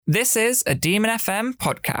This is a Demon FM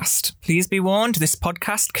podcast. Please be warned, this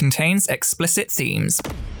podcast contains explicit themes.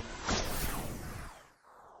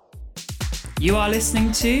 You are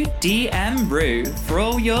listening to DM Brew for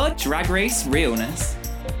all your drag race realness.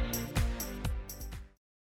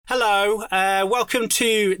 Hello, welcome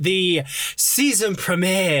to the season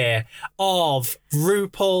premiere of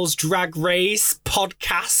RuPaul's Drag Race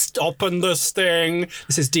podcast. Open this thing.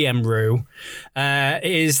 This is DM Ru. It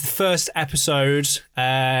is the first episode.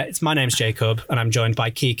 It's my name's Jacob, and I'm joined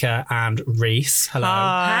by Kika and Reese. Hello.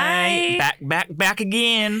 Hi. Back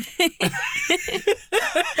again.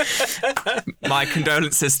 My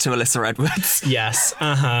condolences to Alyssa Edwards. Yes.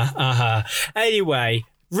 Anyway,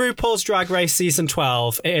 RuPaul's Drag Race Season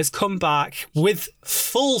 12, it has come back with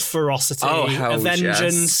full ferocity. hell A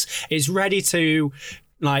vengeance. yes. It's ready to,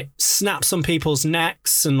 snap some people's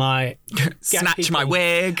necks and, get Snatch my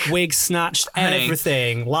wig. Wig snatched, Honey.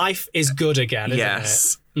 Everything. Life is good again, isn't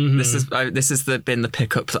Yes. it? Mm-hmm. This has been the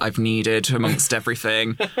pickup that I've needed amongst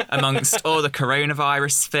everything, amongst all the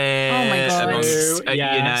coronavirus fear. Oh my God. Amongst,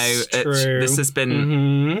 Yes, true. this has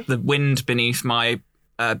been the wind beneath my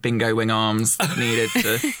bingo wing arms needed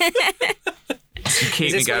to keep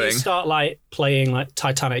Is me this when you going. start, playing,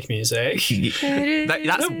 Titanic music?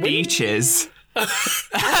 That's beaches.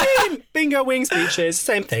 Bingo wings beaches,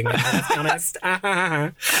 same thing. Let's be honest.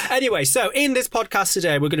 Anyway, so in this podcast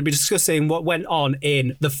today, we're going to be discussing what went on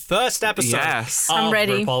in the first episode. Yes. Of I'm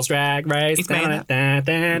ready. RuPaul's Drag Race. He's made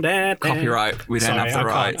Copyright. We don't have the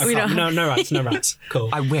rights. We don't No rights. Cool.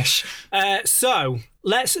 I wish. So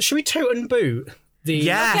should we toot and boot the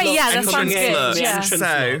Yeah. Okay, yeah, that entrance sounds good. looks, the Yeah. entrance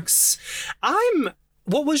So- looks.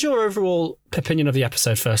 What was your overall opinion of the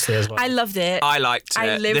episode firstly as well? I loved it. I liked it.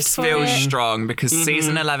 I lived This for feels it. strong because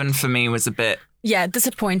season 11 for me was a bit, Yeah,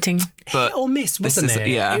 disappointing. but Hit or miss, this wasn't is- it?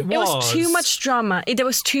 yeah. It was too much drama. There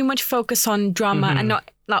was too much focus on drama and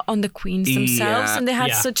not on the queens themselves. Yeah. And they had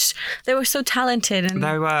Yeah. they were so talented. And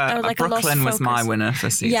they were. a lost Brooklyn was my focus. winner for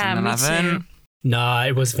season Yeah, me 11. too. No,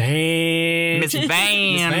 it was Vanjie. Miss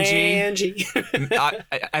Vanjie.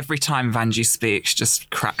 Every time Vanjie speaks, just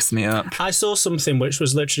cracks me up. I saw something which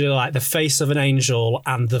was literally like the face of an angel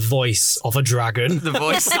and the voice of a dragon. The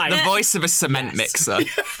voice of a cement mixer.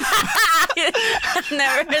 I've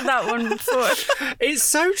never heard that one before. It's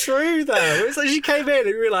so true, though. It's like she came in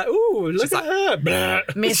and we were like, ooh, look at her. Blah.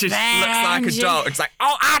 Miss She looks like a Vanjie. doll. It's like,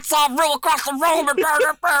 oh, I saw rule across the room.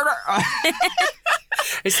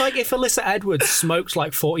 It's like if Alyssa Edwards smoked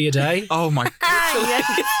like 40 a day. Oh my God. Yeah,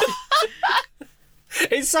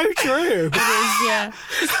 It's so true. it is, yeah.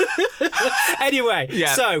 Anyway,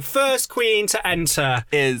 Yeah. so first queen to enter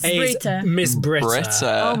Is Brita. Miss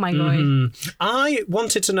Britta. Oh my God. I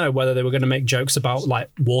wanted to know whether they were going to make jokes about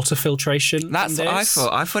water filtration. That's in what I this.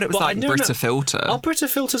 thought. I thought it was But I like don't Brita know- Filter. Are Brita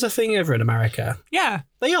filters a thing over in America? Yeah.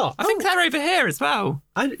 They are. I think they're over here as well.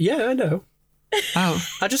 I know. Oh.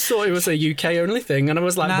 I just thought it was a UK only thing, and I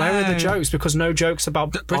was like, where are the No. jokes? Because no jokes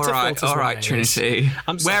about Brita filters. All were right, made. Trinity.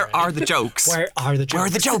 I'm sorry. Where are the jokes? Where are the jokes? Where are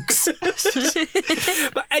the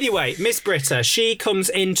jokes? But anyway, Miss Britta, she comes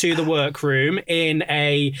into the workroom in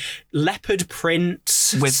a leopard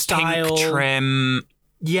print With style pink trim.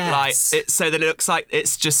 Yes. So that it looks like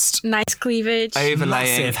it's just Nice cleavage. overlaying.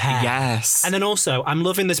 Massive hair. Yes. And then also, I'm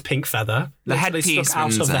loving this pink feather. The Literally headpiece stuck out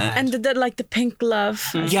wins of the it. head. And the pink glove.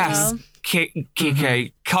 as yes. well.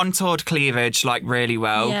 Kike, contoured cleavage really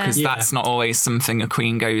well Yeah. because Yeah. that's not always something a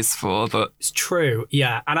queen goes for, but It's true,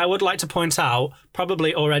 yeah. And I would like to point out,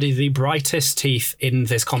 probably already the brightest teeth in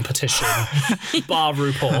this competition, bar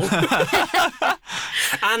RuPaul.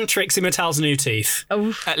 And Trixie Mattel's new teeth.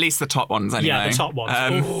 at least the top ones anyway. Yeah, the top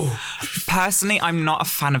ones. Ooh. Personally, I'm not a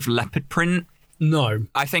fan of leopard print. No.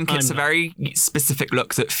 I think it's a very specific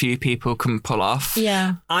look that few people can pull off.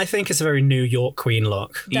 Yeah. I think it's a very New York Queen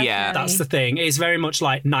look. Yeah. That's the thing. It's very much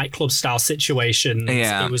like nightclub style situations.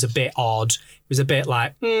 Yeah. It was a bit odd. It was a bit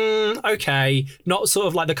like, okay. Not sort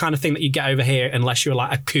of like the kind of thing that you get over here unless you're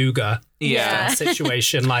like a cougar Yeah.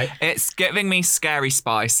 situation. Like, It's giving me Scary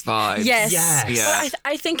Spice vibes. Yes. Yes. Yeah. But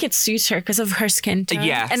I think it suits her because of her skin tone.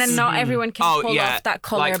 Yes. And then not everyone can Oh, pull yeah. off that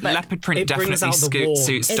color. Like but leopard print it brings definitely out the warmth.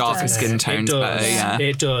 suits It darker does. skin it tones does. better. Yeah.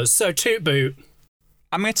 It does. So, toot boot.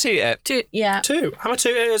 I'm going to toot it. yeah. Two. I'm a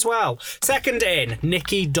toot it as well. Second in,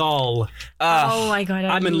 Nikki Doll. Oh my God.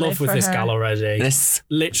 I'm in love with this gal already. This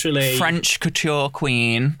Literally. French couture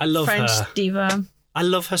queen. I love French her. diva. I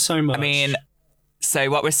love her so much. I mean, so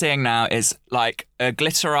what we're seeing now is like a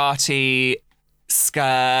glitterati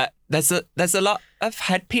skirt, there's a lot of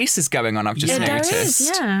headpieces going on. I've just Yeah, there noticed.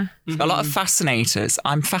 is, yeah. A lot of fascinators.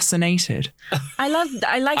 I'm fascinated. I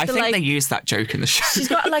like I the think like. they used that joke in the show. She's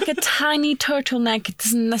got like a tiny turtleneck. It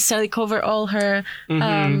doesn't necessarily cover all her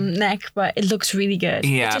neck, but it looks really good.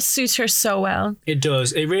 Yeah. It just suits her so well. It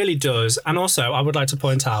does. It really does. And also, I would like to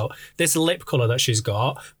point out this lip colour that she's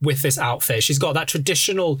got with this outfit. She's got that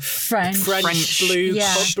traditional French. blue,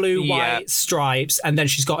 Yeah. blue, Yeah. white stripes, and then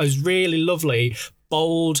she's got those really lovely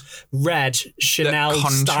bold red Chanel style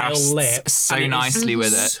contrasts lips. so And it is nicely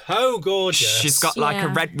with it. So gorgeous. She's got like a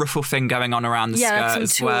Yeah. red ruffle thing going on around the Yeah, like skirt some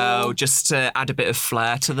as well, tulle. just to add a bit of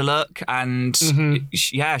flair to the look. And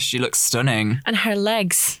she looks stunning. And her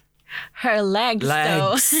legs. Her legs,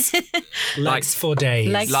 Legs. legs for days.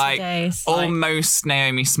 Legs. Like days. almost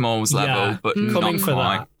Naomi Smalls level, Yeah. but Coming not for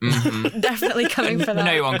quite. though. Definitely coming for that.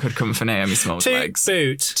 No one could come for Naomi Smalls' Toot legs.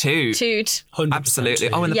 boot. Toot. 100% Absolutely.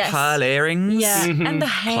 toot. Oh, and the Yes. pearl earrings. Yeah, and the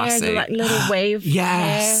hair, the Classic. like little wave.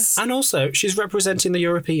 Yes. And also, she's representing the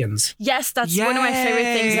Europeans. Hair. Yes, that's one of my favorite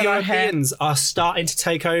things The about her. Europeans are starting to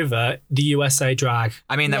take over the USA drag.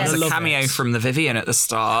 I mean, there Yes. was a Love cameo it. from the Vivian at the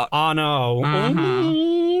start. Oh no.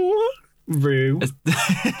 Ooh. Rue.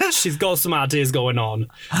 She's got some ideas going on.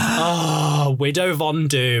 Oh, Widow Von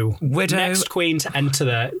Du. Widow Next queen to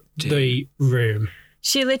enter the room.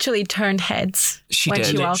 She literally turned heads She when did.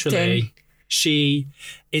 she walked in. Literally. She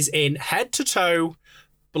is in head to toe,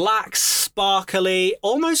 black, sparkly,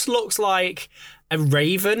 almost looks like a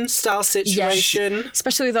Raven style situation.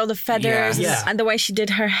 Especially with all the feathers Yeah. and the way she did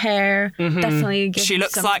her hair. Definitely gives She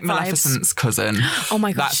looks some like vibes. Maleficent's cousin. Oh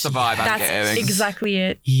my gosh. That's the vibe I'm That's getting. exactly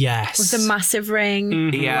it. Yes. With the massive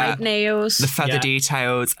ring, Yeah. white nails. The feather Yeah.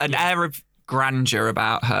 details, an air of grandeur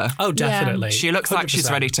about her. Oh, definitely. She looks like she's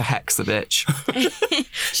 100%. ready to hex a bitch.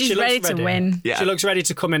 She's She looks ready to win. Yeah. She looks ready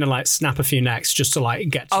to come in and like snap a few necks just to like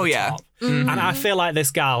get to Oh, the yeah. top. And I feel like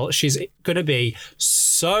this gal, she's going to be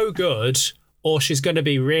so good or she's going to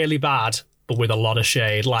be really bad, but with a lot of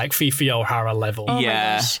shade, like Fifi O'Hara level. Oh Yeah.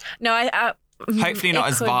 my gosh. No, I Hopefully not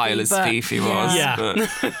it as could vile be, as but Fifi was. Yeah.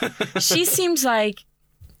 But she seems like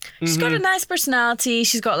she's got a nice personality.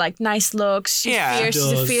 She's got like nice looks. She's Yeah. fierce. She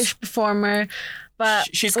She's a does. fierce performer.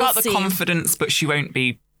 But she's we'll got the see. confidence, but she won't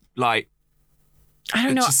be like I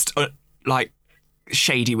don't know. just like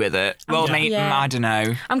shady with it. Well, Yeah. maybe Yeah. I don't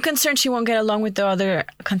know. I'm concerned she won't get along with the other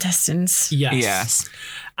contestants. Yes. Yes.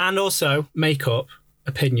 And also makeup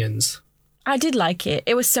opinions. I did like it.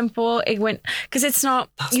 It was simple. It went because it's not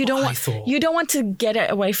That's you what don't I want thought. you don't want to get it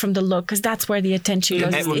away from the look because that's where the attention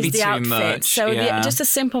goes. It would is be the too outfit. much, So yeah. just a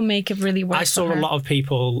simple makeup really works. I saw for a her. lot of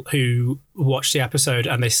people who watched the episode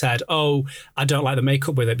and they said, "Oh, I don't like the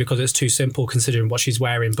makeup with it because it's too simple considering what she's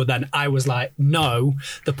wearing." But then I was like, "No,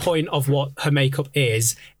 the point of what her makeup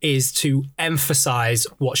is to emphasize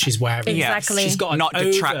what she's wearing." Exactly. She's got an Not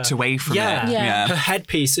detract over- away from Yeah. it. Yeah. Her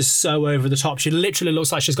headpiece is so over the top. She literally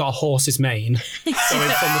looks like she's got a horse's mane going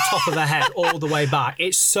from the top of her head all the way back.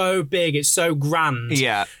 It's so big. It's so grand.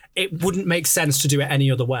 Yeah. It wouldn't make sense to do it any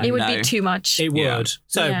other way. It would No. be too much. It would. Yeah.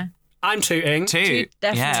 So Yeah. I'm tooting. Toot.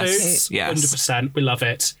 definitely. Yes. Toots, Yes. 100%. We love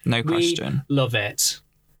it. No question. We love it.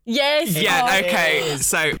 Yes. Yeah, Oh, okay.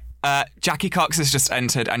 So Jackie Cox has just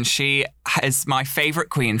entered and she is my favourite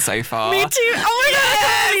queen so far. Me too. Oh my god, I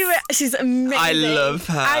can't believe it. She's amazing. I love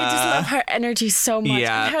her. I just love her energy so much.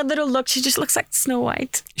 Yeah. And her little look, she just looks like Snow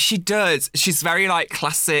White. She does. She's very like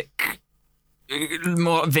classic,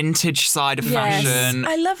 more vintage side of fashion.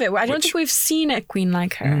 I love it. I don't Which- think we've seen a queen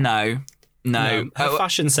like her. No. Her Oh,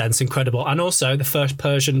 fashion sense, incredible. And also the first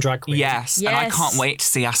Persian drag queen. yes. And I Yes. can't wait to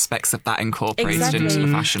see aspects of that incorporated Exactly. into the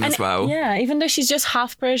fashion And as well. Yeah, even though she's just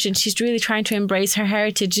half Persian, she's really trying to embrace her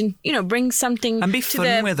heritage and bring something And be to fun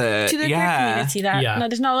the, with it, to the yeah. queer community. That Yeah. no,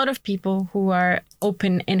 there's not a lot of people who are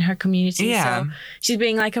open in her community. Yeah. So she's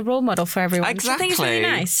being like a role model for everyone. Which I think is really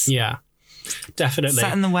Exactly. nice. Yeah. Definitely.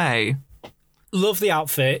 Set in the way. Love the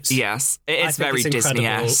outfits. Yes. It I is think very it's incredible.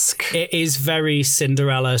 Disney-esque. It is very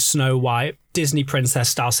Cinderella, Snow White, Disney princess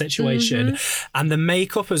style situation. And the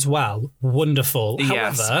makeup as well, wonderful.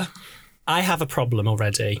 Yes. However, I have a problem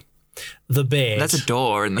already. The beard. There's a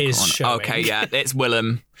door in the is corner. showing. Okay, yeah. It's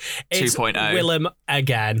Willem It's 2.0. Willem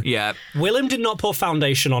again. Yeah. Willem did not put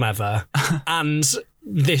foundation on ever. And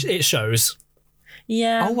this it shows.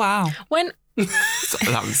 Yeah. Oh, wow. When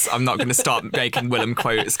I'm not going to start making Willem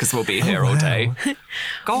quotes because we'll be here all day.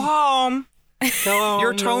 Go home.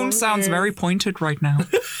 Your tone sounds very pointed right now.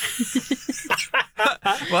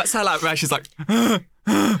 What's her like? Where she's like,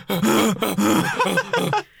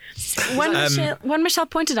 when Michelle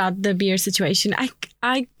pointed out the beer situation,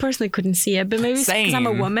 I personally couldn't see it, but maybe it's because I'm a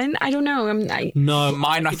Same. woman. I don't know. No,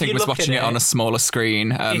 Mine, I if think, you was look watching at it on a smaller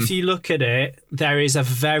screen. If you look at it, there is a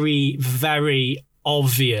very, very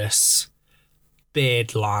obvious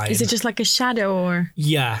beard line. Is it just like a shadow or?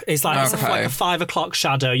 Yeah, it's like it's Okay. like a 5 o'clock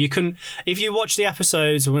shadow. You can, if you watch the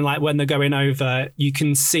episodes when they're going over, you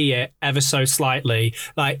can see it ever so slightly.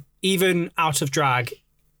 Like even out of drag,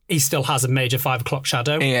 he still has a major 5 o'clock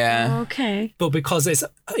shadow. yeah. Okay. But because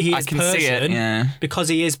he I is can Persian, see it, yeah. because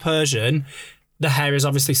he is Persian, the hair is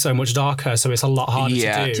obviously so much darker, so it's a lot harder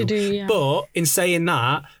Yeah. to do. To do, yeah. But in saying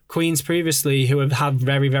that, queens previously who have had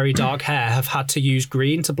very, very dark hair have had to use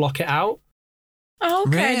green to block it out. Oh,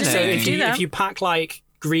 okay. I Really? didn't So know you if could do you, that. if you pack like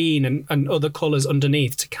green and other colours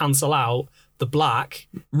underneath to cancel out the black,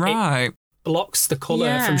 Right. blocks the colour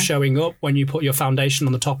Yeah. from showing up when you put your foundation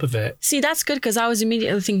on the top of it. See, that's good because I was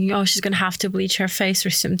immediately thinking, oh, she's going to have to bleach her face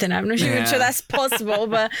or something. I'm not even Yeah. sure that's possible,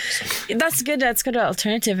 but that's good. That's good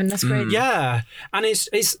alternative and that's great. Yeah, and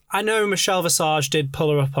it's. I know Michelle Visage did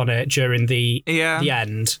pull her up on it during the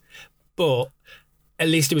end, but at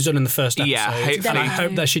least it was done in the first episode. Yeah, hopefully and I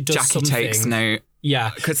hope that she does Jackie something. takes note.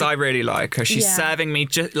 Yeah, Because I really like her. She's Yeah. serving me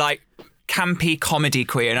just like campy comedy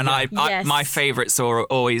queen. And I Yes. my favourites are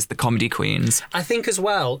always the comedy queens. I think as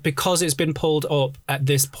well, because it's been pulled up at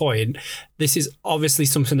this point, this is obviously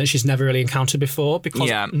something that she's never really encountered before because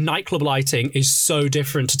Yeah. nightclub lighting is so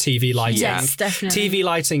different to TV lighting. Yes, definitely. TV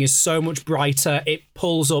lighting is so much brighter. It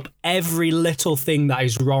pulls up every little thing that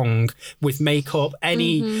is wrong with makeup.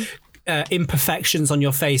 Any imperfections on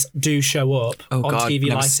your face do show up Oh on God, TV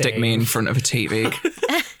never lighting. stick me in front of a TV.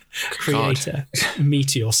 Creator,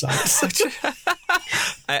 meteor sites.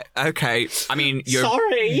 Okay, I mean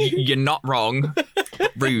Sorry. you're not wrong.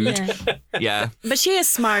 Rude. Yeah. Yeah. But she is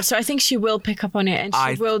smart, so I think she will pick up on it and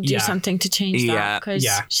she will do yeah. something to change Yeah. that because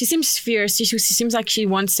Yeah. she seems fierce. She seems like she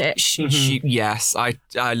wants it. Yes, I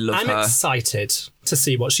love I'm her. excited to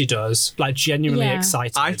see what she does. Like genuinely Yeah.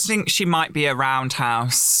 excited. I think she might be a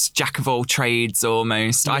roundhouse jack of all trades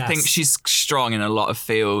almost. I think Yes. she's strong in a lot of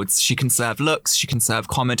fields. She can serve looks, she can serve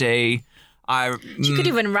comedy. She could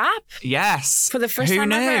even rap Yes. for the first Who time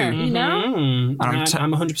knew? ever, you know?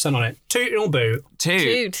 I'm 100% on it. Toot or boot.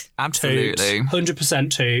 Toot. Absolutely.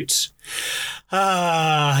 100% toot.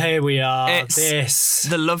 Ah, here we are. It's this.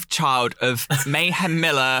 the love child of Mayhem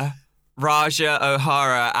Miller, Raja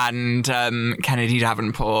O'Hara, and Kennedy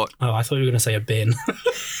Davenport. Oh, I thought you were going to say a bin.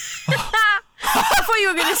 I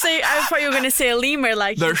thought you were gonna say a lemur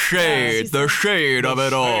like The shade of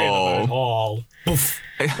it all. Oof.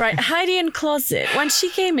 right. Heidi in closet. When she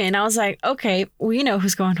came in, I was like, okay, we know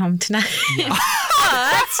who's going home tonight.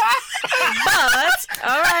 but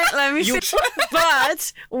all right, let me see.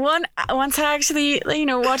 But once I actually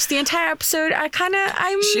watched the entire episode,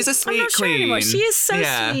 She's a I'm sweet not sure anymore. queen. She is so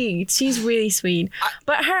Yeah. sweet. She's really sweet.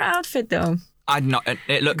 But her outfit though.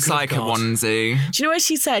 It looks like God. a onesie. Do you know what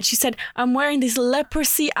she said? She said, I'm wearing this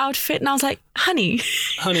leprosy outfit. And I was like, honey,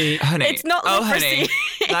 Honey. Honey. It's not Oh, leprosy. honey.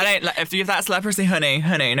 That ain't if that's leprosy, honey.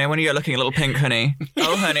 No wonder you're looking a little pink, honey.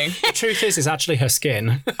 Oh, honey. The truth is, it's actually her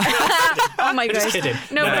skin. oh my Just gosh. kidding.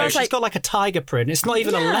 No, but I was she's like, got like a tiger print. It's not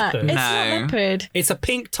even a yeah, leopard. it's No. not leopard. It's a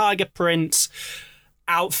pink tiger print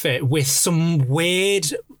outfit with some weird,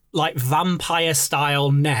 like vampire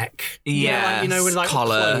style neck. Yeah. With like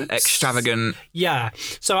collar, cloaks. extravagant. Yeah.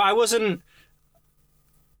 So I wasn't.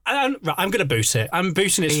 I'm going to boot it. I'm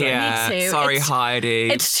booting it straight. Yeah. too. Sorry, It's- Heidi.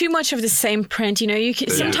 It's too much of the same print,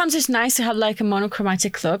 sometimes it's nice to have like a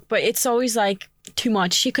monochromatic look, but it's always like too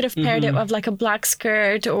much. She could have paired it with like a black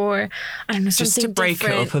skirt or I don't know, something Just to break it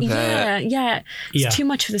different. up a bit. Yeah. It's Yeah. too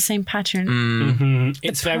much of the same pattern.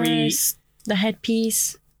 It's very. Purse, the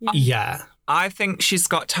headpiece. Yeah. I think she's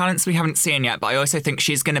got talents we haven't seen yet, but I also think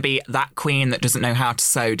she's going to be that queen that doesn't know how to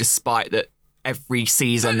sew, despite that every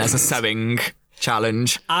season there's a sewing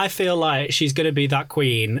challenge. I feel like she's going to be that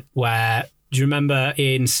queen where. Do you remember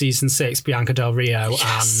in season 6, Bianca Del Rio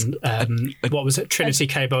and what was it, Trinity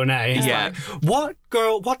K. Bonet? It's Yeah. like,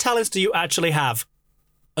 what talents do you actually have?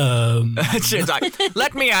 She's like,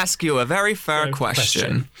 let me ask you a very fair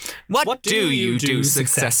question. What do you do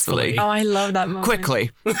successfully? Oh, I love that moment.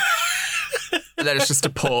 Quickly. There's just a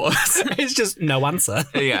pause. It's just no answer.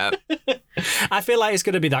 Yeah, I feel like it's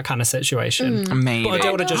going to be that kind of situation. maybe. But I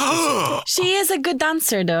don't want to just. She is a good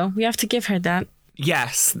dancer, though. We have to give her that.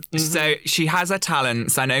 Yes. So she has her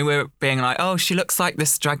talents. I know we're being like, oh, she looks like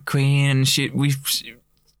this drag queen, and we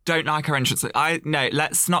don't like her entrance. No,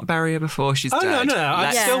 let's not bury her before she's Oh, dead. no. I'm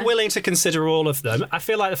Let's- still willing to consider all of them. I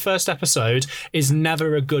feel like the first episode is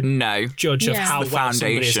never a good No. judge of Yeah. how The well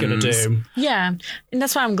somebody is going to do. foundations. Yeah. And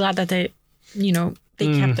that's why I'm glad that they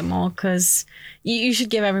kept them all because you should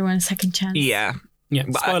give everyone a second chance. Yeah. Yeah,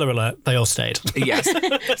 spoiler alert, they all stayed. Yes.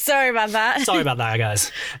 Sorry about that. Sorry about that,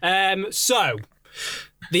 guys. So,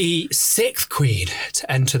 the 6th queen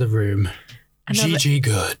to enter the room, Gigi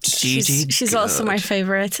Good. She's also my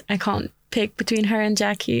favourite. I can't pick between her and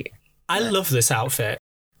Jackie. I love this outfit.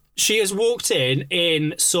 She has walked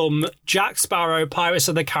in some Jack Sparrow, Pirates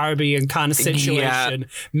of the Caribbean kind of situation,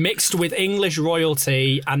 mixed with English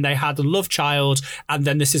royalty, and they had a love child, and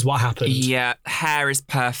then this is what happened. Yeah, hair is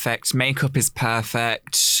perfect, makeup is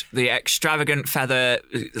perfect. The extravagant feather,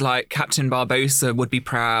 like Captain Barbossa would be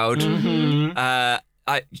proud. Mm-hmm.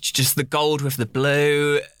 Just the gold with the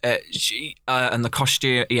blue and the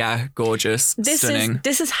costume, gorgeous, stunning.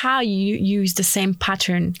 This is how you use the same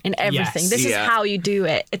pattern in everything. Yes. This is how you do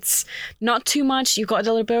it. It's not too much. You got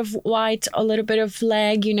a little bit of white, a little bit of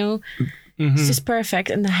leg, It's just perfect.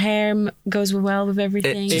 And the hair goes well with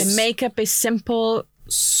everything. The makeup is simple.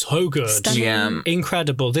 So good. Stunning. Yeah.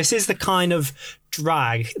 Incredible. This is the kind of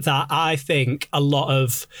drag that I think a lot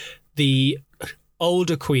of the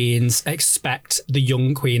older queens expect the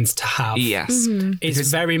young queens to have. Yes.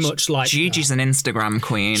 It's very much like Gigi's an Instagram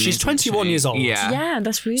queen. She's 21 years old. Yeah.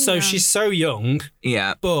 That's really So young. she's so young,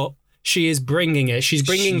 Yeah. but she is bringing it. She's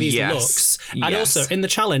bringing these Yes. looks. And Yes. also, in the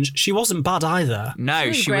challenge, she wasn't bad either.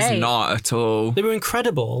 No, she was great. not at all. They were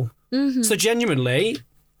incredible. So genuinely,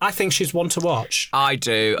 I think she's one to watch. I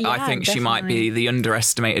do. I Yeah, think she might definitely. be the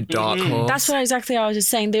underestimated dark horse. That's what exactly I was just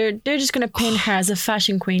saying. They're just gonna pin her as a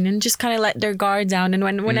fashion queen and just kind of let their guard down. And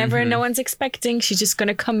whenever no one's expecting, she's just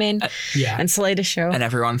gonna come in Yeah. and slay the show. And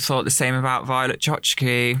everyone thought the same about Violet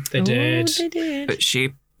Chachki. They did. Ooh, they did. But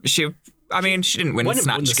she didn't win Won the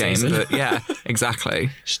Snatch the game, season. but yeah, exactly.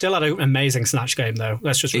 Still had an amazing Snatch game, though.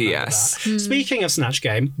 Let's just remember Yes. that. Speaking of Snatch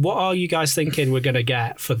game, what are you guys thinking we're going to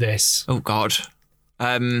get for this? Oh God.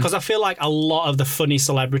 Because I feel like a lot of the funny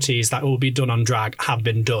celebrities that will be done on drag have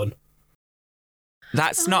been done.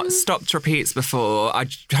 That's not stopped repeats before. I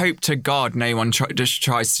hope to God no one just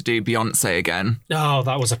tries to do Beyonce again. Oh,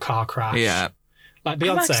 that was a car crash. Yeah. Like I'm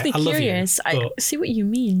Beyonce, actually I love curious. you. I But see what you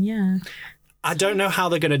mean. Yeah. I don't know how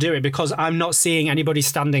they're going to do it because I'm not seeing anybody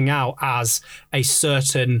standing out as a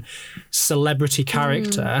certain celebrity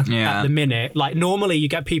character Yeah. at the minute. Like normally you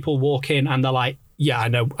get people walk in and they're like, yeah, I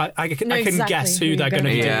know. I can exactly guess who who you're they're going to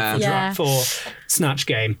gonna do do. for, Yeah. for Snatch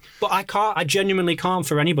Game. But I can't. I genuinely can't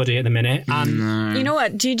for anybody at the minute. And You know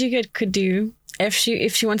what Gigi Good could do if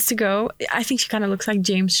she wants to go? I think she kind of looks like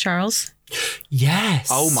James Charles. yes.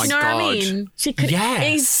 Oh my You know God. what I mean? She could. Yes.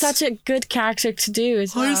 He's such a good character to do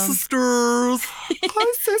as well. sisters.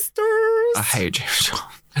 Hi, sisters. I hate James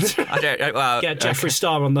Charles. I don't. Well, Get Jeffree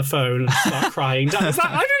Star on the phone and start crying. It's like,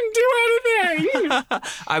 I didn't do anything.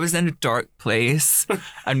 I was in a dark place,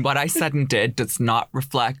 and what I said and did does not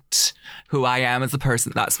reflect who I am as a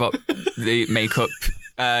person. That's what the makeup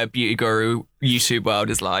beauty guru YouTube world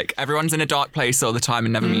is like. Everyone's in a dark place all the time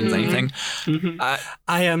and never means anything.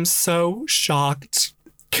 I am so shocked.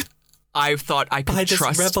 I thought I By could this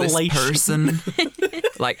trust revelation. this person.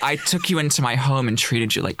 Like, I took you into my home and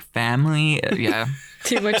treated you like family. Yeah.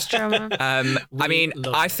 Too much drama. I mean,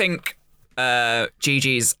 love I think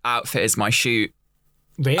Gigi's outfit is my shoot.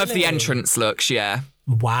 Really? Of the entrance looks, yeah.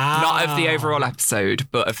 Wow. Not of the overall episode,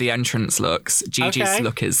 but of the entrance looks. Gigi's Okay.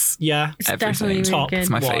 look is Yeah. It's everything. definitely really Top. good. It's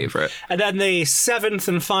my One. favourite. And then the 7th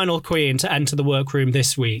and final queen to enter the workroom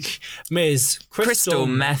this week, Ms. Crystal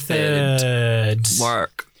Method.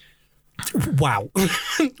 Work. Wow.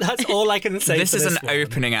 That's all I can say. This for is an one.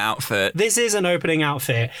 opening outfit. This is an opening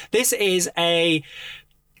outfit. This is a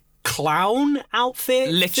clown outfit.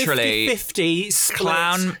 Literally. 50-50 split.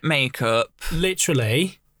 Clown makeup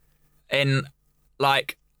Literally. in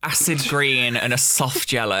like acid green and a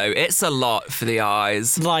soft yellow. It's a lot for the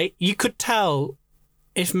eyes. Like, you could tell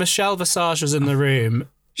if Michelle Visage was in the room,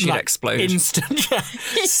 She'd like, explode. Instant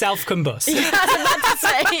self-combust.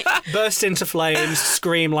 Say, Burst into flames,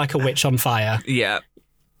 scream like a witch on fire. Yeah.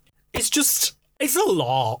 It's a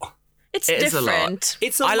lot. it's It is a lot. different.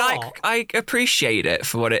 It's a lot. I appreciate it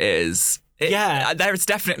for what it is. Yeah. There's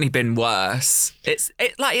definitely been worse. It's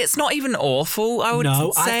not even awful, I would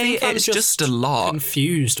No, I say. think I'm It's just a lot.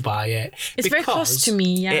 confused by it. It's very close to because-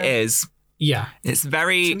 me. Yeah. It is. Yeah. It's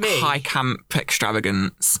very To me- high camp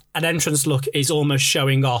extravagance. An entrance look is almost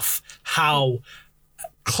showing off how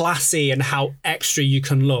classy and how extra you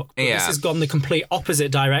can look. But Yeah. this has gone the complete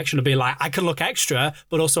opposite direction of being like, I can look extra,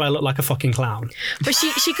 but also I look like a fucking clown. But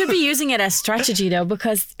she could be using it as strategy though,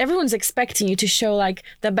 because everyone's expecting you to show like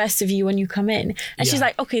the best of you when you come in. And she's Yeah.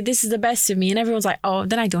 like, okay, this is the best of me. And everyone's like, oh,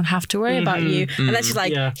 then I don't have to worry about you. And then she's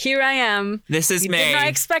like, Yeah. here I am. This is You me. did not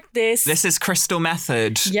expect this. This is Crystal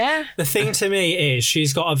Method. Yeah. The thing to me is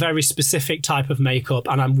she's got a very specific type of makeup,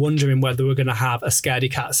 and I'm wondering whether we're going to have a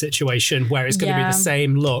scaredy cat situation where it's going to be Yeah. the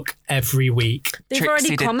same look every week. They've Trixie already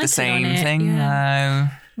did the commented same on it. thing, Yeah.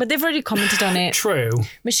 though. But they've already commented on it. True.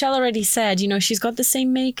 Michelle already said, she's got the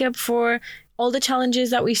same makeup for all the challenges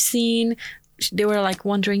that we've seen. They were like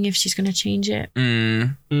wondering if she's going to change it.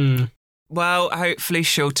 Well, hopefully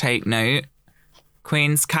she'll take note.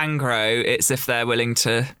 Queens can grow. It's if they're willing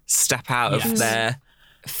to step out Yes. of their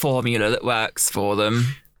formula that works for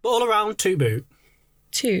them. But all around, toot boot.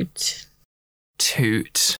 Toot.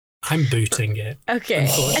 Toot. I'm booting it. Okay.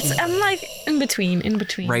 I'm like in between.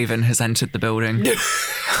 Raven has entered the building.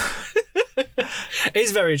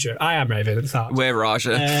 It's very true. I am Raven at the start. We're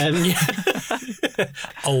Raja. Yeah.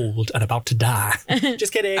 Old and about to die.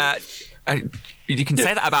 Just kidding. You can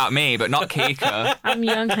say that about me, but not Kika. I'm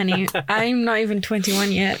young, honey. I'm not even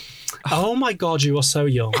 21 yet. Oh my God, you are so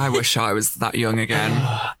young. I wish I was that young again.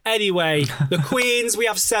 Anyway, the queens, we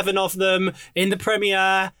have 7 of them in the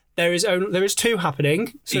premiere. There is 2 happening.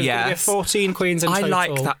 So there's going to be Yes. 14 queens in I total.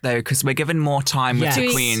 like that though, because we're given more time with Yes. the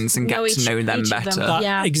To queens and get know to know them each of them. better. That's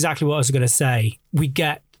Yeah. exactly what I was going to say. We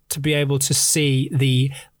get to be able to see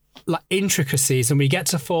the intricacies and we get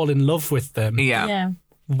to fall in love with them Yeah.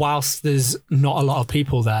 whilst there's not a lot of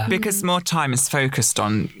people there. Because more time is focused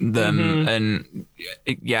on them, and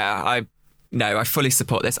I fully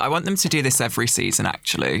support this. I want them to do this every season,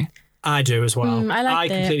 actually. I do as well. I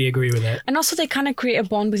liked it. completely agree with it. And also they kind of create a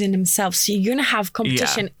bond within themselves. So you're going to have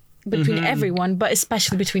competition between everyone, but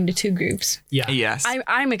especially between the 2 groups. Yeah. Yes.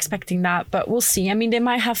 I'm expecting that, but we'll see. I mean, they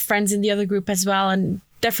might have friends in the other group as well, and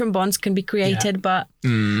different bonds can be created, but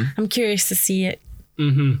I'm curious to see it.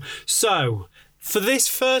 So, for this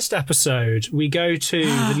first episode, we go to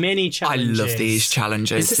the mini I challenges. love these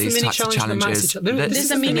challenges, Is this the these mini types of challenge or the maxi challenges. challenge? This is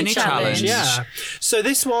the a mini challenge. Yeah. So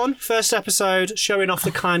this one, first episode, showing off the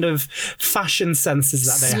kind of fashion senses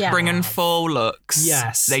that they Yeah. have. Spring and fall looks.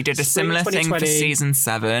 Yes. They did a Spring similar thing for 2020. season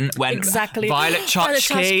 7 when Exactly. Violet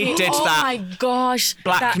Chachki did oh that my gosh.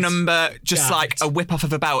 black That's- number, just Gagged. like a whip off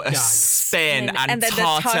of a belt, a Gagged. spin, And and then the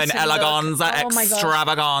tartan tartan eleganza, look. Oh my God.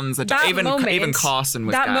 extravaganza. That Even moment- Carson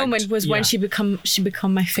was That gagged. moment was when Yeah. she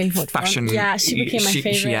become my favorite. Fashion. Yeah, she became my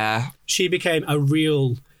favorite. Yeah. She became a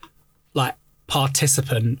real,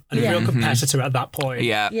 participant and a Yeah. real competitor at that point.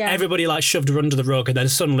 Yeah. Yeah. Everybody, shoved her under the rug, and then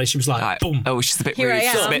suddenly she was like, Like, boom. oh, she's a bit Here rude.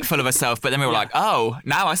 I She's a am. bit full of herself. But then we were like, oh,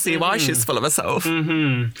 now I see why she's full of herself.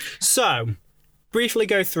 So, briefly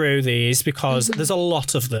go through these because there's a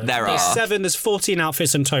lot of them. There There's are. 7, there's 14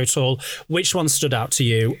 outfits in total. Which one stood out to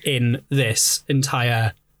you in this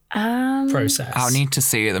entire process? I'll need to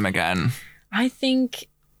see them again. I think,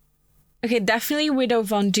 okay, definitely Widow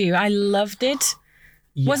Von Du. I loved it.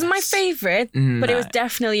 Wasn't my favorite, but it was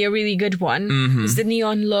definitely a really good one. It was the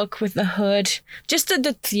neon look with the hood, just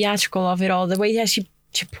the theatrical of it all, the way that she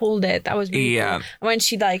pulled it. That was really Yeah. cool. And when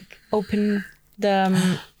she opened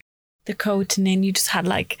the coat, and then you just had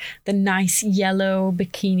the nice yellow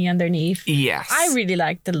bikini underneath. Yes. I really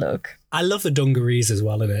liked the look. I love the dungarees as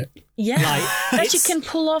well in it. Yeah, that you it's- can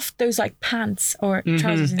pull off those pants or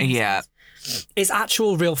trousers. Yeah. It's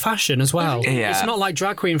actual real fashion as well. Yeah. It's not like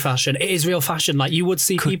drag queen fashion. It is real fashion. You would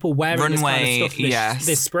see people wearing this kind runway, of stuff yes.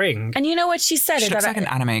 this spring. And you know what she said? She looks like an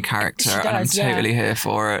anime character, She and I'm does, yeah. totally here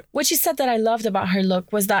for it. What she said that I loved about her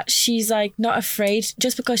look was that she's not afraid,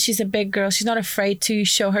 just because she's a big girl, she's not afraid to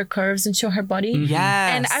show her curves and show her body.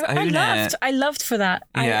 Yes. And I loved for that.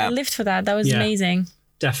 Yeah. I lived for that. That was Yeah. amazing.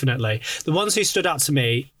 Definitely. The ones who stood out to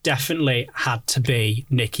me definitely had to be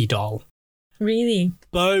Nikki Doll. Really.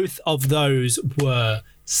 Both of those were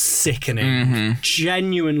sickening.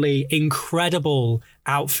 Genuinely incredible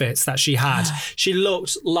outfits that she had. She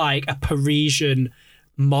looked like a Parisian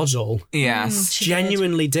model. Yes. She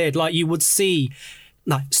Genuinely did. You would see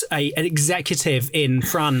an executive in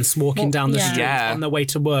France walking down the yeah. street Yeah. on their way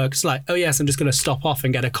to work. It's like, oh yes, I'm just going to stop off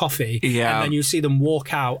and get a coffee. Yeah. And then you see them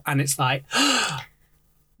walk out and it's like,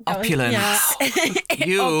 Opulence. Yeah.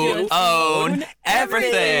 You Opulence. own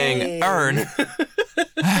everything. Earn.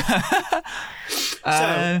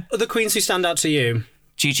 so other queens who stand out to you?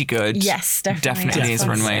 Gigi Good. Yes, definitely. Definitely these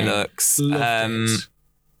That's runway fun. looks. Loved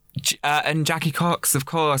it. And Jackie Cox, of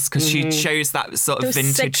course, because she shows that sort of Those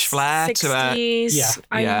vintage flair to her. 60s. Yeah.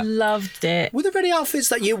 I Yeah. loved it. Were there any outfits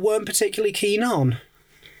that you weren't particularly keen on?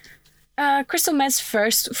 Crystal Method's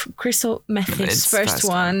first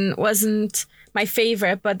one wasn't my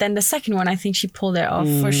favorite, but then the second one, I think she pulled it off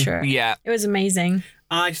for sure. Yeah. It was amazing.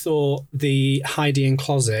 I thought the Heidi in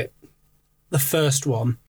Closet, the first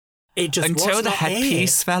one, it just until was the not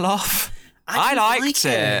headpiece fell off. I liked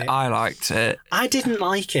it. I liked it. I didn't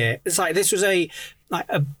like it. It's like this was a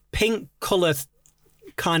pink colour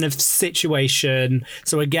kind of situation.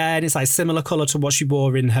 So again, it's like similar colour to what she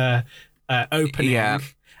wore in her opening. Yeah.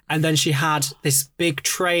 And then she had this big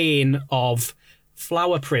train of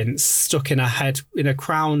flower prints stuck in her head in a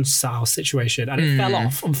crown style situation, and it fell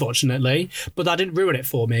off, unfortunately. But that didn't ruin it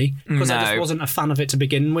for me because I just wasn't a fan of it to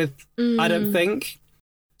begin with. I don't think.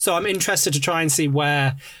 So I'm interested to try and see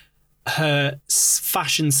where her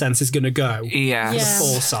fashion sense is going to go. Yeah.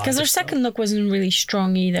 Because her second look wasn't really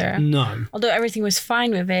strong either. No. Although everything was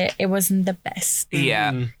fine with it, it wasn't the best.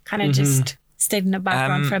 Yeah. Kind of just stayed in the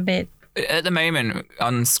background for a bit. At the moment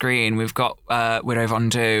on screen, we've got Widow Von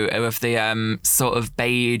Du with the sort of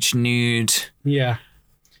beige nude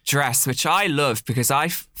dress, which I love because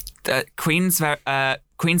Queens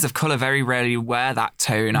of Colour very rarely wear that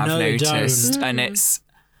tone. I've noticed, and it's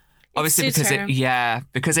obviously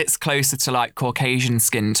because it's closer to like Caucasian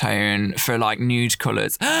skin tone for like nude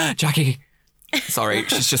colours. Jackie. Sorry,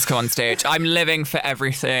 she's just come on stage. I'm living for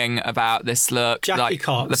everything about this look. Jackie like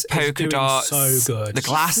Cox the polka dots, so good. The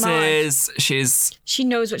glasses. She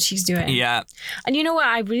knows what she's doing. Yeah. And you know what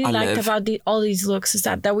I really liked about all these looks is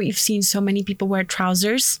that we've seen so many people wear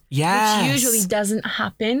trousers. Yes. Which usually doesn't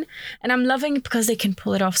happen. And I'm loving it because they can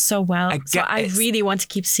pull it off so well. I really want to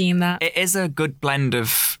keep seeing that. It is a good blend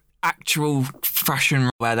of actual fashion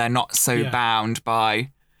where they're not so bound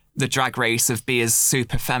by the drag race of be as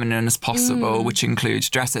super feminine as possible, which includes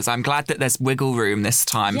dresses. I'm glad that there's wiggle room this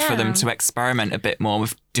time for them to experiment a bit more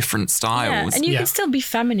with different styles. Yeah, and you can still be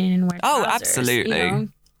feminine and wear trousers. Oh, absolutely. You know?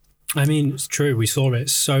 I mean, it's true. We saw it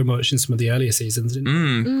so much in some of the earlier seasons,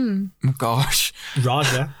 didn't we? Oh, gosh.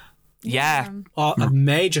 Raja. Yeah. A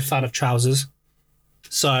major fan of trousers.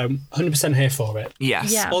 So 100% here for it.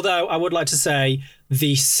 Yes. Yeah. Although I would like to say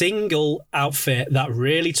the single outfit that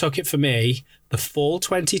really took it for me, the fall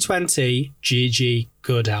 2020 Gigi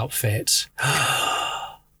Good outfit.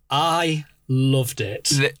 I loved it.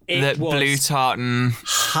 The blue tartan.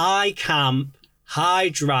 High camp, high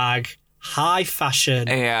drag, high fashion,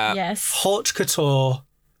 Yes. haute couture,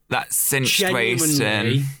 That cinched waist.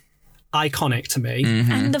 genuinely iconic to me.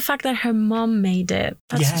 And the fact that her mom made it.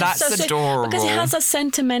 That's adorable. Because it has a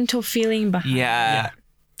sentimental feeling behind it. Yeah.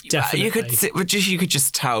 Definitely. You could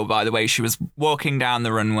just tell by the way she was walking down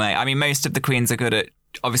the runway. I mean, most of the queens are good at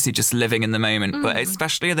obviously just living in the moment, but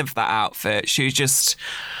especially with that outfit, she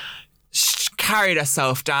carried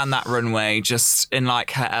herself down that runway just in like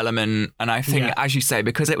her element. And I think, as you say,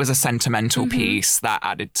 because it was a sentimental piece, that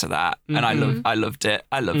added to that. And I loved it.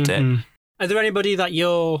 I loved it. Are there anybody that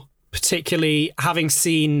you're particularly, having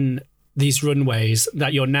seen these runways,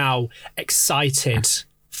 that you're now excited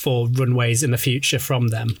for runways in the future from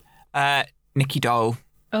them? Nikki Doll.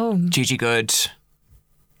 Oh. Gigi Good.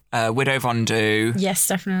 Widow Von Du. Yes,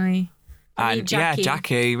 definitely. And Jackie.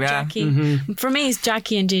 Jackie. Yeah. Jackie. For me, it's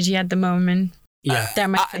Jackie and Gigi at the moment. Yeah. They're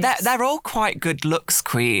my they're all quite good looks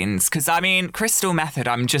queens. Because, I mean, Crystal Method,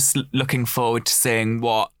 I'm just looking forward to seeing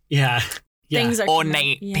what things are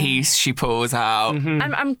ornate piece she pulls out.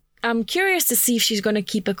 I'm curious to see if she's going to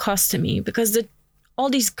keep a costumey, because all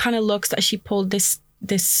these kind of looks that she pulled this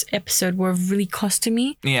episode were really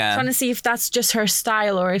costumey. Yeah. So I want to see if that's just her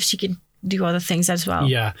style or if she can do other things as well.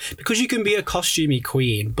 Yeah, because you can be a costumey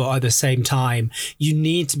queen, but at the same time, you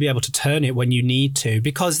need to be able to turn it when you need to,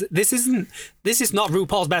 because this is not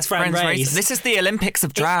RuPaul's Best Friend Race. This is the Olympics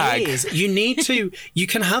of drag. It is. You need to. You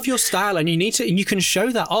can have your style, and you can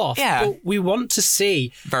show that off. Yeah. But we want to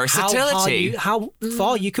see versatility, how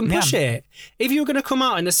far you can push it. If you're going to come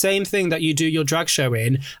out in the same thing that you do your drag show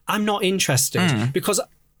in, I'm not interested, because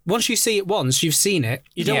once you see it once, you've seen it.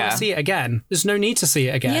 You don't want to see it again. There's no need to see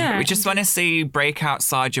it again. Yeah. We just want to see you break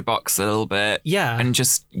outside your box a little bit. Yeah. And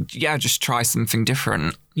just try something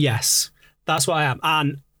different. Yes, that's what I am.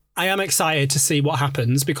 And I am excited to see what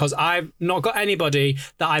happens, because I've not got anybody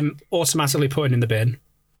that I'm automatically putting in the bin.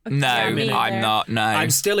 No, me I'm either. not. No. I'm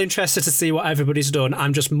still interested to see what everybody's done.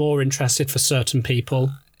 I'm just more interested for certain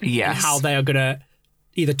people. Yes. And how they are going to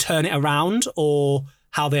either turn it around or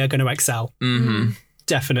how they are going to excel. Mm-hmm.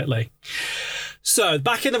 Definitely. So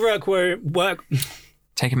back in the work.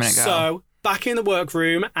 Take a minute, go. So back in the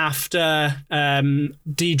workroom after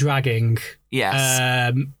de-dragging.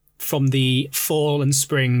 Yes. From the fall and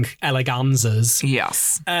spring eleganzas.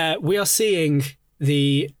 Yes. We are seeing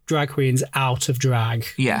the drag queens out of drag.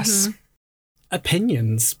 Yes.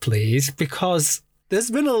 opinions, please, because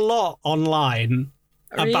there's been a lot online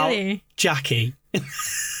about Really? Jackie.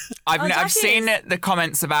 I've Jackie seen the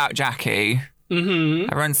comments about Jackie. Mm-hmm.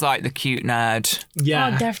 Everyone's like the cute nerd.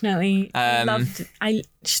 Yeah. Oh, definitely.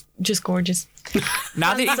 Just gorgeous.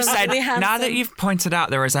 Now that you've Handsome, said, really now that handsome. you've pointed out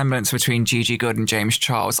the resemblance between Gigi Goode and James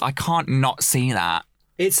Charles, I can't not see that.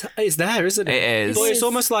 It's there, isn't it? It is. But it's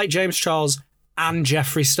almost like James Charles and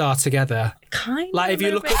Jeffree Star together. Kind of. Like if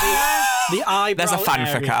you look at the eyebrow There's a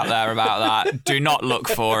fanfic area. out there about that. Do not look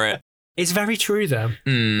for it. It's very true, though.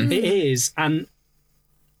 Mm. It is, and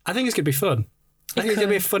I think it's going to be fun. I think it's going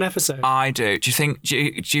to be a fun episode. I do. Do you think?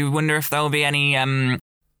 Do you wonder if there'll be any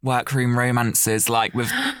workroom romances like with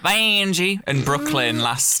Vanjie and Brooklyn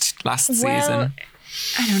last season?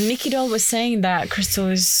 I know Nikki Doll was saying that Crystal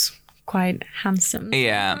is quite handsome.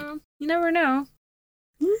 Yeah. You never know.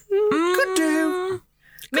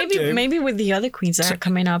 Could do. Maybe with the other queens that are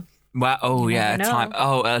coming up. Well, oh You yeah, never know. time.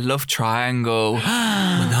 Oh, a love triangle.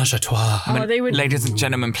 Menage a trois. Oh, they would. Ladies and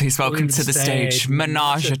gentlemen, please welcome to the stage,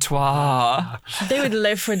 Menage a Trois. They would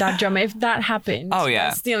live for that drama if that happened. Oh, yeah.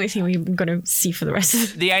 That's the only thing we're gonna see for the rest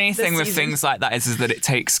of The only thing with season. things like that is that it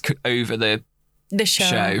takes over the the show.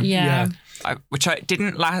 show. Yeah. which I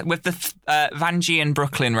didn't with the Vanjie and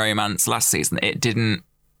Brooklyn romance last season. It didn't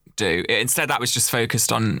do. Instead, that was just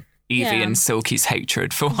focused on Evie Yeah. and Silky's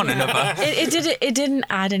hatred for one another. It didn't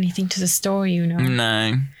add anything to the story, you know.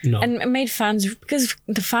 No. No. And it made fans, because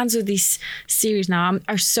the fans of these series now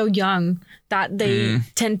are so young that they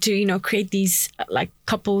tend to, you know, create these like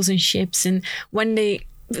couples and ships. And when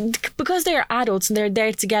because they're adults and they're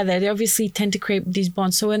there together, they obviously tend to create these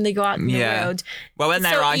bonds. So when they go out in the world, Well, when it's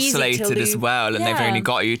they're so easy to isolated as leave. well, and they've Yeah. only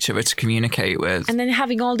got each other to communicate with. and then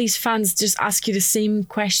having all these fans just ask you the same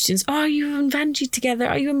questions. Oh, are you and Vanjie together?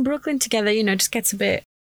 Are you in Brooklyn together? You know, just gets a bit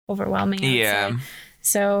overwhelming. I would Yeah. say.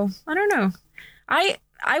 So I don't know.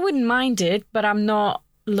 I wouldn't mind it, but I'm not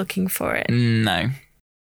looking for it. No.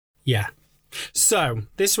 Yeah. So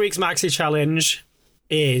this week's maxi challenge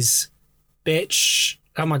is bitch.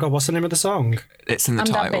 Oh my god, what's the name of the song? It's in the I'm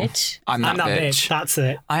that title. bitch. I'm that bitch. That's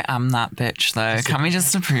it. I am that bitch, though. Can we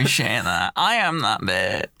just appreciate that? I am that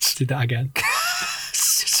bitch. Do that again.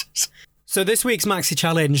 So this week's maxi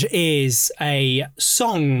challenge is a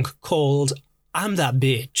song called "I'm That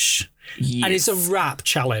Bitch," and it's a rap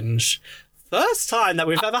challenge. First time that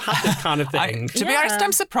we've ever had this kind of thing. To be Yeah. honest,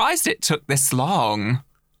 I'm surprised it took this long.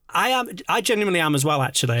 I genuinely am as well.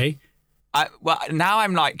 Actually, Well, now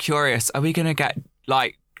I'm like curious. Are we going to get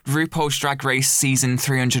like RuPaul's Drag Race season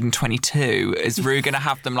 322? Is Ru going to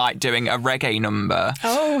have them like doing a reggae number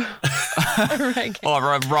Oh, right.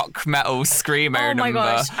 or a rock metal screamo Oh my number?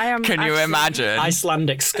 gosh, I am Can you actually- imagine?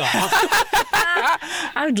 Icelandic ska.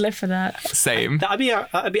 I would live for that. Same. That'd be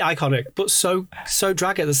iconic, but so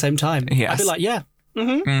drag at the same time. Yes. I'd be like, yeah,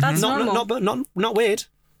 That's normal. not weird.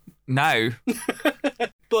 No.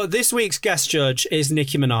 But this week's guest judge is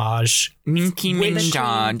Nicki Minaj. Nicki Which-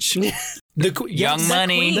 Minaj. Young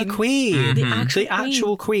Money. The queen. The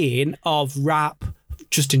actual queen of rap,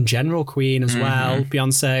 just in general queen as well.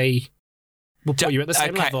 Beyonce will put you at the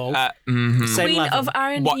same level. Same Queen level. of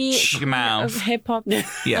R&B, Watch your mouth. of hip hop.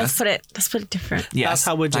 Yes. Let's put it different. Yes. That's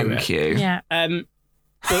how we'll do Thank it. you. Yeah.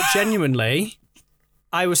 But genuinely,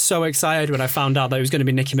 I was so excited when I found out that it was going to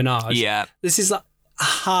be Nicki Minaj. Yeah. This is like a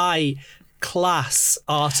high class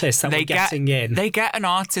artist that we're getting in. They get an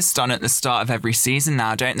artist on at the start of every season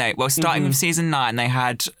now, don't they? Well, starting with season 9, they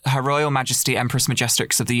had Her Royal Majesty Empress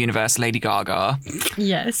Majestrix of the Universe, Lady Gaga.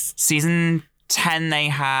 Yes. Season 10, they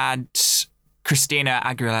had Christina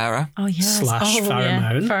Aguilera. Oh yes. Slash oh,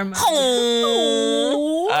 Pheromone. Yeah.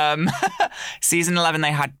 Pheromone. Season 11,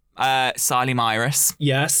 they had Siley Myrus.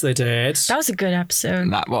 Yes, they did. That was a good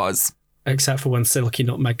episode. That was. Except for when Silky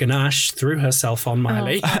Nutmeg Ganache threw herself on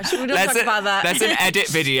Miley. Oh, gosh, we don't talk about that. There's an edit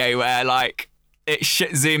video where like it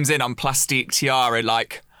zooms in on Plastique Tiara,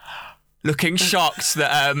 like looking shocked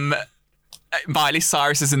that Miley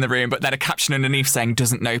Cyrus is in the room, but then a caption underneath saying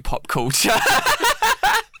doesn't know pop culture.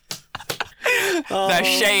 The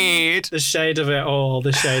shade. The shade of it all.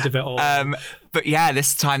 The shade of it all. But yeah,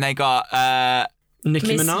 this time they got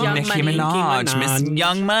Nicki Miss Minaj. Young Nicki Money. Minaj, Miss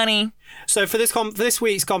Young Money. So for this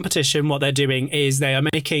week's competition, what they're doing is they are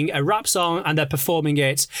making a rap song and they're performing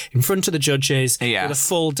it in front of the judges Yes. with a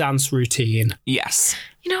full dance routine. Yes.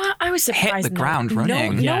 You know what? I was surprised. the ground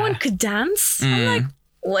running. No Yeah. one could dance. I'm like,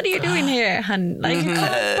 what are you doing here, hun? Like,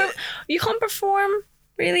 you can't perform,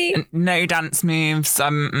 really? No dance moves.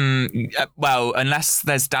 Well, unless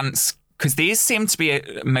there's dance because these seem to be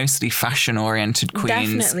mostly fashion-oriented queens.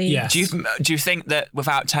 Definitely. Yes. Do you think that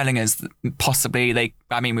without telling us, possibly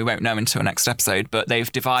we won't know until next episode, but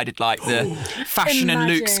they've divided like the fashion and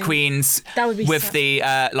looks Imagine. queens That would be with so- the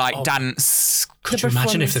dance Could you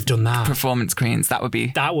imagine if they've done that? performance queens? That would be.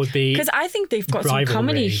 That would be. Because I think they've got some Rivalry.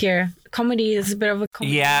 comedy here. Comedy is a bit of a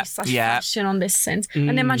comedy Yeah, slash yeah. fashion on this sense.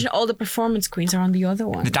 And imagine all the performance queens are on the other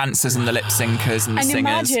one. The dancers and the lip syncers and the And singers.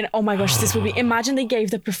 imagine, oh my gosh, this would be. Imagine they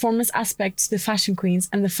gave the performance aspect to the fashion queens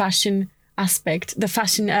and the fashion aspect, the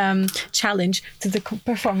fashion challenge to the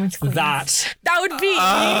performance queens. that. That would be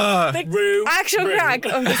the Rue, actual Rue. crack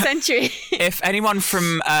of the century. If anyone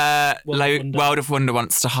from Wonder. World of Wonder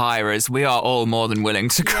wants to hire us, we are all more than willing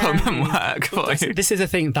to come and work for you. This is a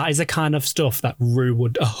thing. That is the kind of stuff that Rue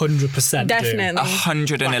would 100% do. Definitely.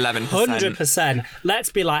 111%. 100%. Let's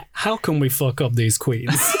be like, how can we fuck up these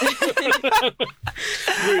queens?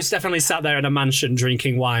 Rue's definitely sat there in a mansion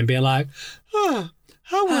drinking wine, being like, oh,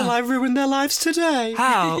 how will I ruin their lives today?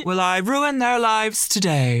 How will I ruin their lives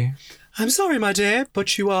today? I'm sorry, my dear,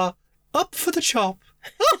 but you are up for the chop.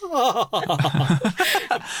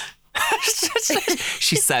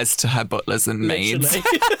 She says to her butlers and maids.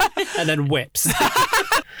 Literally. And then whips.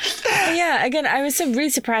 But yeah, again, I was so really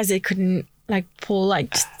surprised they couldn't like pull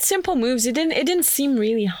like simple moves. It didn't seem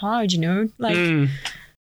really hard, you know? Like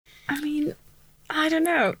I mean, I don't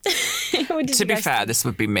know. What did To you be guys fair, think? this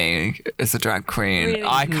would be me as a drag queen. Really?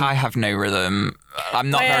 I have no rhythm. I'm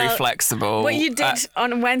not very Well, flexible. What you did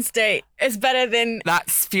on Wednesday is better than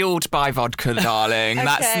That's fueled by vodka, darling. Okay.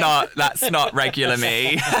 That's not regular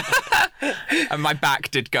me. And my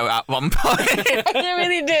back did go at one point. it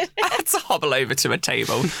really did. I had to hobble over to a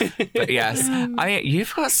table. But yes,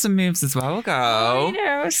 you've got some moves as well, You girl.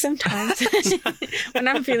 know, sometimes when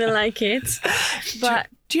I'm feeling like it. But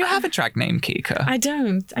Do you have a drag name, Kika? I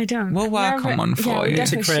don't. We'll work on one for you. we To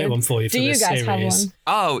definitely create should. one for you for Do you this guys have series. one?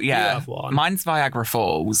 Oh, yeah. have one. Mine's Viagra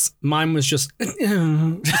Falls. Mine was just, but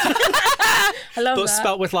I love that.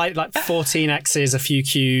 spelt with like 14 X's, a few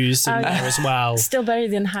Q's in there as well. Still better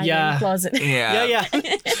than hiding in Yeah. the closet. Yeah.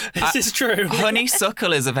 This is true.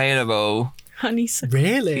 Honeysuckle is available. Honeysuckle.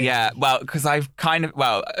 Really? Yeah, well, because I've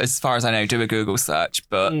as far as I know, do a Google search,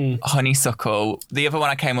 but honeysuckle. The other one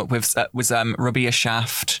I came up with was Rubia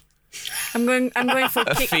Shaft, I'm going for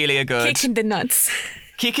Ophelia Good, kick in the nuts.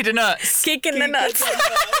 Kiki the Nuts, Kick in the nuts.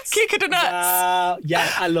 Kiki the Nuts. Yeah,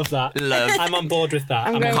 I love that. Love. I'm on board with that.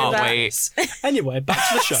 I'm going with Can't that. wait. Anyway, back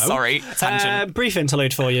to the show. Sorry, tangent. Brief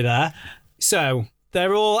interlude for you there. So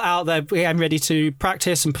they're all out there getting ready to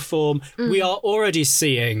practice and perform. We are already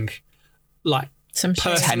seeing like Some shit.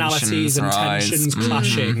 personalities and Tensions rise. tensions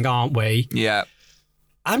clashing, aren't we? Yeah,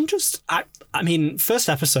 I mean, first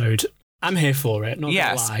episode, I'm here for it, not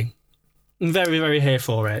Yes. gonna lie. I'm very, very here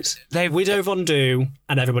for it. Widow Von Du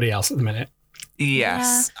and everybody else at the minute.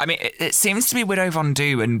 yes. I mean, it seems to be Widow Von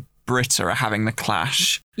Du and Britta are having the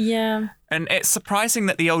clash, Yeah. and it's surprising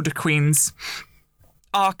that the older queens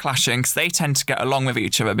are clashing because they tend to get along with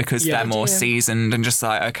each other because Yeah, they're more do. seasoned and just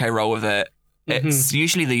like, okay, roll with it. It's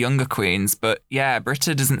usually the younger queens, but yeah,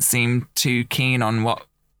 Britta doesn't seem too keen on what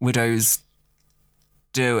Widow's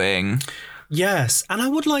doing. Yes, and I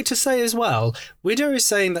would like to say as well, Widow is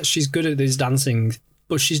saying that she's good at this dancing,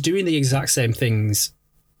 but she's doing the exact same things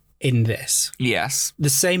in this. Yes. The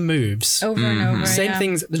same moves, Over and over. same yeah.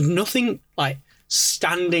 things. There's nothing like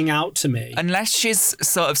standing out to me. Unless she's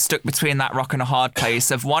sort of stuck between that rock and a hard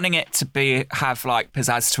place of wanting it to have like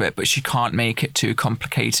pizzazz to it, but she can't make it too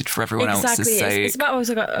complicated for everyone else's Exactly. sake. It's about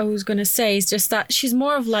what I was going to say. It's just that she's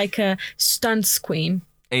more of like a stunts queen.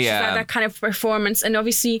 She's Yeah. like that kind of performance. And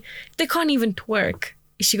obviously, they can't even twerk.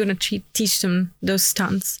 Is she going to teach them those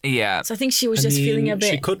stunts? Yeah. So I think she was I just feeling mean, a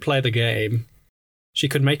bit. She could play the game. She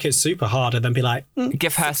could make it super hard and then be like,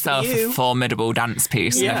 Give herself a you. formidable dance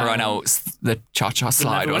piece and Yeah. everyone else the cha-cha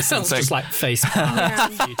slide or everyone else something. just like face palm a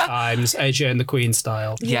few times, AJ and the Queen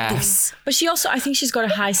style. Yes. But she also, I think she's got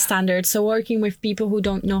a high standard. So working with people who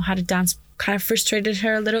don't know how to dance kind of frustrated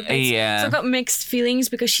her a little bit. Yeah. So I got mixed feelings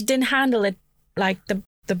because she didn't handle it like the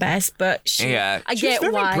best. But she, Yeah. I She was get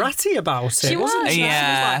very why. bratty about it, She wasn't was, she?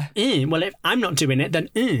 yeah. She was like, well, if I'm not doing it, then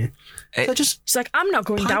So just She's like, I'm not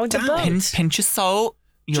going Pipe down with the down. boat. Pinch of salt.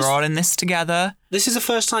 You're all in this together. this is the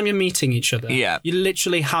first time you're meeting each other. Yeah. You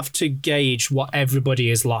literally have to gauge what everybody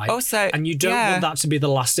is like. Also, and you don't yeah. want that to be the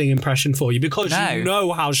lasting impression for you because No. you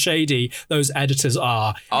know how shady those editors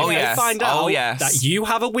are. Oh, if yes. they find Oh, out yes. that you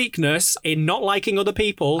have a weakness in not liking other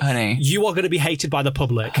people, Honey. you are going to be hated by the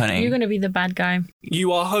public. Honey. You're going to be the bad guy.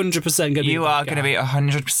 You are 100% going to be You are going to be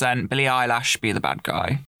 100% Billie Eilish be the bad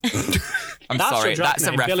guy. I'm That's sorry. your drag That's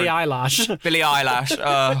a name, reference. Billie Eyelash. Billie Eyelash.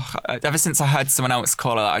 Ever since I heard someone else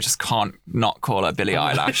call her that, I just can't not call her Billie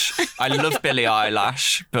Eyelash. I love Billie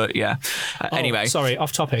Eyelash, but yeah. Anyway. Sorry,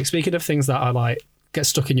 off topic. Speaking of things that I like get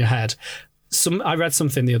stuck in your head, I read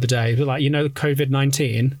something the other day, like,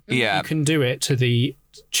 COVID-19. Yeah. You can do it to the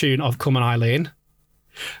tune of Come On Eileen.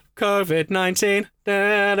 COVID-19.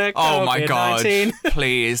 Oh my God. COVID-19.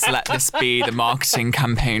 Please let this be the marketing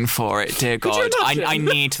campaign for it. Dear God. I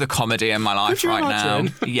need the comedy in my life right now.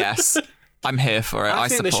 Yes. I'm here for it. I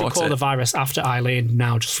think they should support call it. the virus after Eileen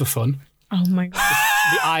now, just for fun. Oh my God.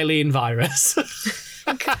 The Eileen virus.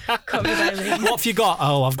 Come with Eileen. What have you got?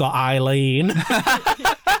 Oh, I've got Eileen.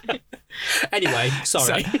 Anyway,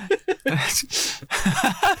 sorry.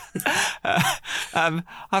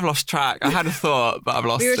 I've lost track. I had a thought, but I've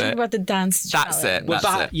lost We were talking it. about the dance That's challenge. it. We're That's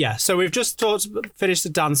back. it. Yeah, so we've just finished the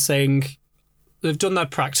dancing. They've done their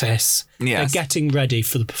practice. Yes. They're getting ready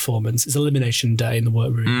for the performance. It's elimination day in the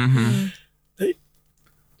workroom. Mm-hmm.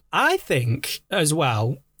 I think as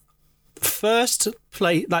well, the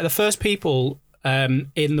first people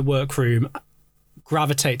in the workroom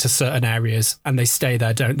gravitate to certain areas and they stay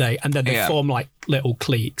there, don't they? And then they form like little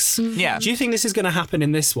cliques. Yeah. Do you think this is going to happen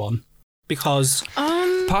in this one? Because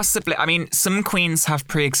Possibly. I mean, some queens have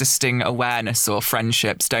pre-existing awareness or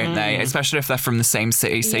friendships, don't they? Especially if they're from the same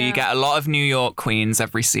city. So you get a lot of New York queens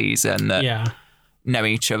every season that know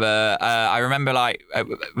each other. I remember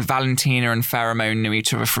Valentina and Pheromone knew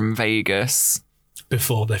each other from Vegas.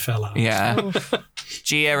 before they fell out. Yeah.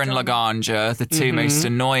 Gia and Laganja, the two most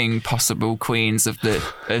annoying possible queens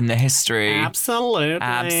in the history. Absolutely.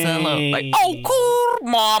 Oh, cool,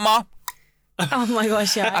 mama. Oh my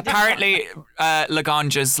gosh, yeah. Apparently,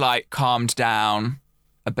 Laganja's calmed down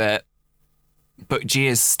a bit, but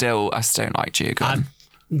Gia's still. I still don't like Gia Gunn.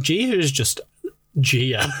 Gia is just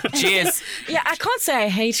Gia. Gia's. Yeah, I can't say I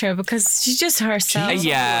hate her because she's just herself.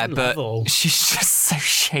 Yeah, one but level. she's just so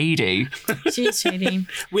shady. She's shady.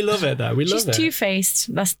 We love it though. We She's love it.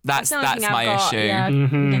 two-faced. That's the only thing my I've got, issue. Yeah,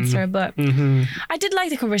 against her. But I did like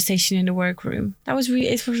the conversation in the workroom. That was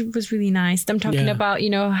was really nice. Them talking about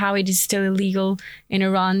how it is still illegal in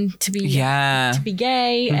Iran to be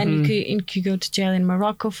gay, and you could go to jail in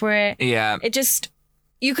Morocco for it. Yeah. It just.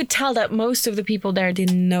 You could tell that most of the people there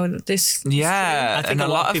didn't know that this. Yeah, I think and a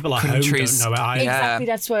lot of people at home countries don't know it either. Exactly,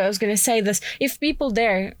 that's what I was going to say. This, if people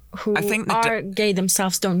there who are gay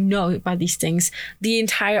themselves don't know about these things, the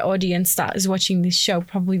entire audience that is watching this show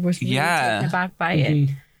probably was really taken aback by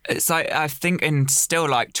it. It's I think in still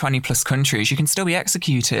 20 plus countries, you can still be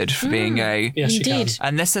executed for being gay. Yes, you can. Indeed.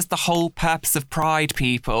 And this is the whole purpose of Pride,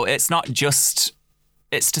 people. It's not just.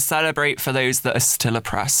 It's to celebrate for those that are still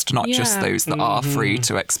oppressed, not just those that are free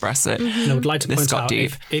to express it. And I would like to This point got out,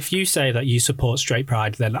 deep. if you say that you support straight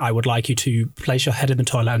pride, then I would like you to place your head in the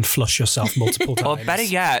toilet and flush yourself multiple times. Or better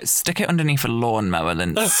yet, stick it underneath a lawnmower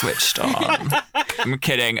and switched on. I'm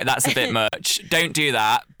kidding. That's a bit much. Don't do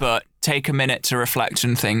that, but take a minute to reflect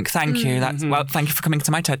and think, thank you. Thank you for coming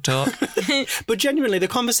to my TED Talk. But genuinely, the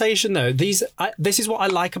conversation though, this is what I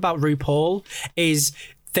like about RuPaul, is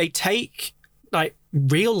they take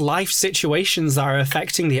real life situations that are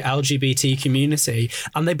affecting the LGBT community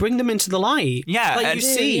and they bring them into the light. Yeah, you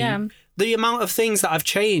see the amount of things that have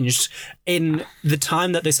changed in the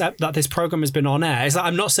time that this program has been on air. Is that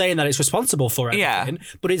I'm not saying that it's responsible for everything,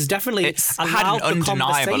 but it's definitely It's had an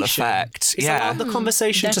undeniable effect. It's allowed the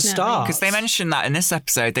conversation to Definitely. start. Because they mentioned that in this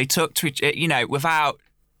episode, they took to without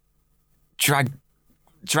drag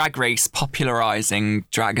race popularizing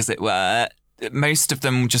drag, as it were, most of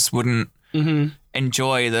them just wouldn't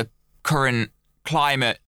enjoy the current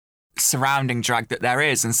climate surrounding drag that there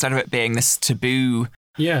is, instead of it being this taboo,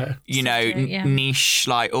 niche,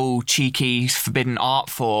 cheeky, forbidden art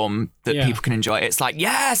form that people can enjoy. It's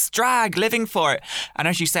yes, drag, living for it. And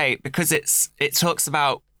as you say, because it talks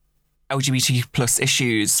about LGBT plus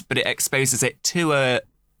issues, but it exposes it to a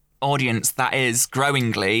audience that is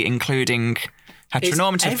growingly, including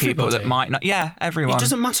heteronormative people that might not. Yeah, everyone. It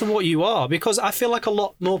doesn't matter what you are, because I feel like a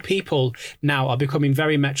lot more people now are becoming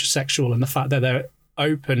very metrosexual, and the fact that they're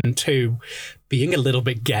open to being a little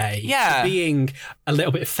bit gay, to being a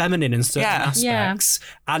little bit feminine in certain aspects.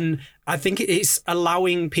 And I think it's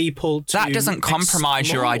allowing people to. That doesn't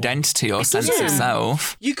compromise your identity or sense of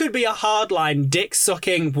self. You could be a hardline, dick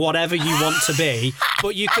sucking, whatever you want to be,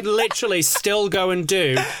 but you could literally still go and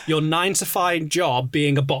do your 9-to-5 job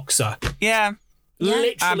being a boxer. Yeah.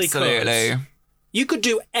 Literally, absolutely. You could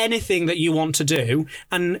do anything that you want to do,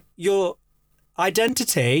 and your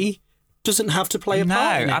identity doesn't have to play a No,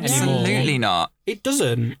 part in it absolutely anymore. not. It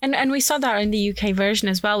doesn't. And we saw that in the UK version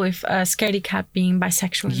as well, with Scaredy Cat being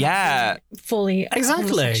bisexual. and Yeah. fully Exactly.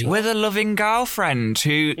 homosexual. With a loving girlfriend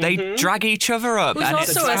who they drag each other up, Who's and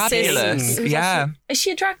it's also a cis- fabulous. who's Yeah. also- is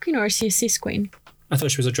she a drag queen or is she a cis queen? I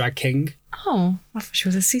thought she was a drag king. Oh, I thought she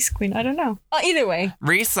was a cis queen. I don't know. Either way.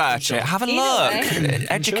 Research it. Have a Either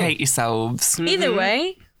look. Educate yourselves. Either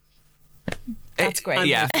way. That's great. I'm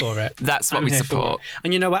Yeah. here for it. That's what I'm we here for support. it.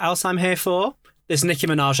 And you know what else I'm here for? This Nicki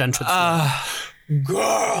Minaj entrance.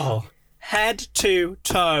 Girl, head to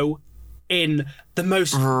toe in the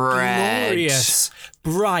most Red. glorious,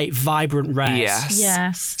 bright, vibrant red. Yes.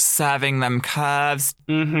 Yes. Serving them curves.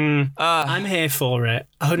 I'm here for it.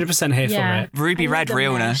 100% here Yeah. for it. Ruby I love red the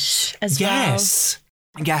realness. mesh as Yes.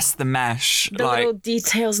 Yes, the mesh. well. The like, little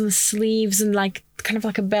details in the sleeves and like kind of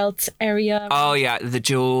like a belt area. oh yeah, the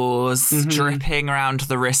jewels dripping around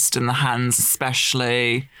the wrist and the hands,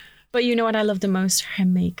 especially. But you know what I love the most? Her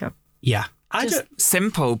makeup. Yeah. I Just- don't,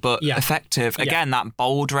 Simple but Yeah. effective. Again, that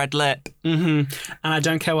bold red lip. and I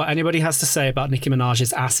don't care what anybody has to say about Nicki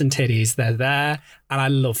Minaj's ass and titties. They're there, and I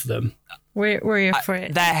love them. We're here for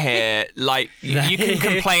it. They're here. Like, you can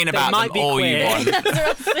complain They about might them be all you queer. want.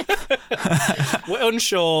 We're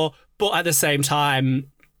unsure, but at the same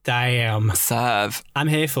time, damn, Serve. I'm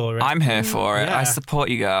here for it. I'm here for it. Yeah. I support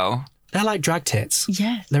you, girl. They're like drag tits.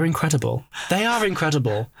 Yes. They're incredible. They are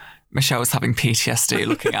incredible. Michelle was having PTSD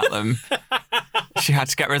looking at them. She had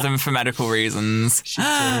to get rid of them for medical reasons. She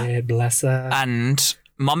did, bless her. And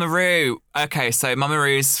Mama Roo. Okay, so Mama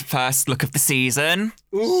Roo's first look of the season.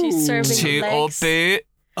 She's serving Toot or legs. boot.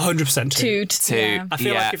 100% Toot. Toot. Yeah. I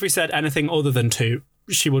feel Yeah. like if we said anything other than toot,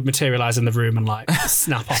 she would materialise in the room and like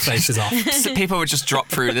snap our faces off. So people would just drop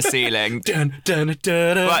through the ceiling. Dun, dun, dun,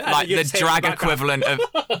 dun, But and like you the just hear in drag background. equivalent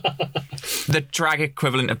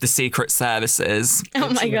of the Secret Services. Oh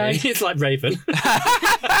my god. It's like Raven.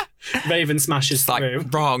 Raven smashes It's like through.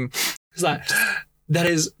 wrong. It's like, that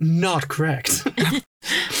is not correct.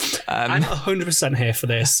 I'm 100% here for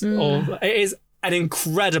this. It is an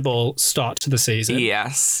incredible start to the season.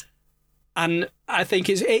 Yes. And I think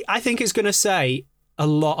it's going to say a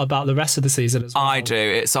lot about the rest of the season as well. I do.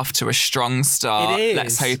 It's off to a strong start. It is.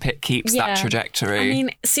 Let's hope it keeps Yeah. that trajectory. I mean,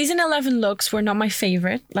 season 11 looks were not my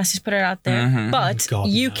favorite. Let's just put it out there. But God,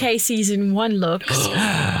 no. UK season 1 looks.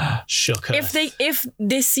 Shook her. if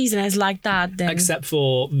this season is like that, then Except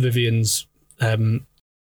for Vivian's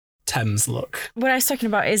Thames look. what I was talking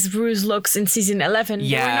about is Rue's looks in season 11. They were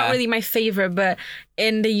Yeah. not really my favorite, but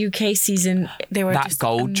in the UK season, they were that just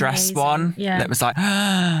gold dress amazing. one. Yeah. That was like,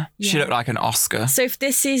 she looked like an Oscar. So if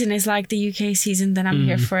this season is like the UK season, then I'm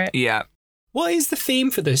here for it. Yeah. What is the theme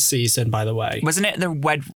for this season, by the way? Wasn't it the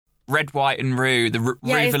red, white, and Rue, the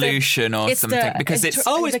Yeah, it's the- revolution or something? Because it's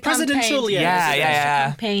Oh, it's the presidential, campaign. yeah. Yeah.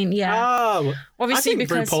 Campaign, yeah. Oh, Obviously, I think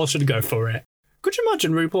because RuPaul should go for it. Could you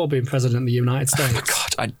imagine RuPaul being president of the United States?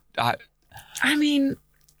 God, I mean,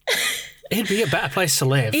 It'd be a better place to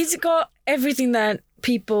live. he's got everything that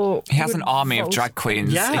people. he has would an army of vote. drag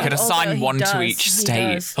queens. Yeah. He could Although assign he one to does, each he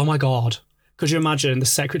state. does. Oh my God. Could you imagine the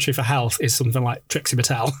Secretary for Health is something like Trixie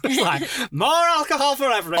Mattel? It's like, more alcohol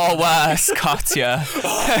for everyone. Or worse, Katya.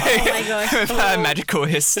 Oh my gosh. With her medical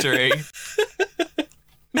history.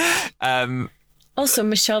 Also,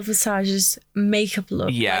 Michelle Visage's makeup look.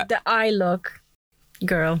 Yeah. Like the eye look.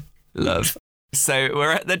 Girl. Love. So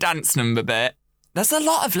we're at the dance number bit. There's a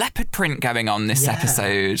lot of leopard print going on this Yeah.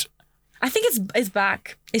 episode. I think it's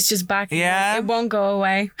back. It's just back. Yeah. It won't go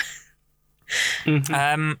away.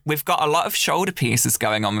 We've got a lot of shoulder pieces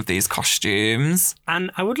going on with these costumes.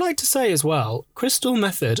 And I would like to say as well, Crystal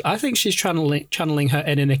Method, I think she's channeling her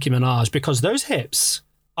inner Nicki Minaj because those hips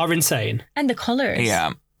are insane. And the colours.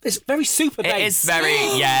 Yeah. It's very super bass. It is very,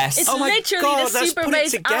 yes. It's Oh my literally God, the let's super put it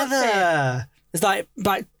bass together. It's like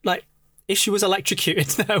if she was electrocuted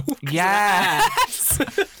though. Yes.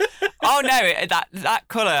 Oh no, that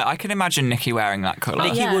colour, I can imagine Nikki wearing that colour.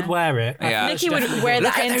 Nikki Yeah. would wear it. Yeah. Nikki would wear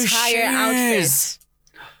Look that at those entire shoes. outfit.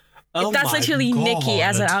 Oh That's my literally Nikki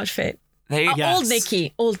as an God. outfit. They, Yes. Old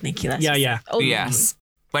Nikki. Old Nikki. Let's Yeah, just yeah. say. Old yes.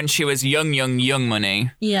 When she was young money.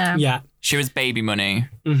 Nikki. Yeah. Yeah. She was baby money.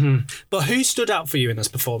 But who stood out for you in this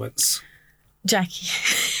performance? Jackie.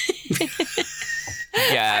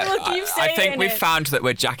 Yeah. I will keep I think saying we've it. found that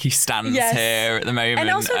we're Jackie stans Yes. here at the moment. And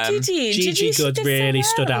also Gigi. Gigi she Good did so really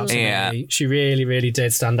stood well. out to Yeah. me. She really, really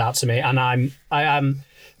did stand out to me. And I am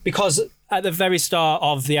because at the very start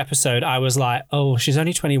of the episode, I was like, oh, she's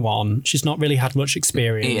only 21. She's not really had much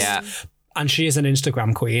experience. Yeah. And she is an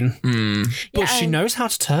Instagram queen. But she knows how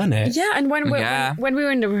to turn it. Yeah, and when we were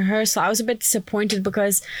in the rehearsal, I was a bit disappointed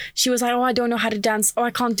because she was like, "Oh, I don't know how to dance. Oh,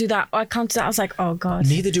 I can't do that. Oh, I can't do that." I was like, "Oh God."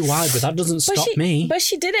 Neither do I, but that doesn't stop me. But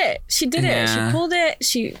she did it. She did it. She pulled it.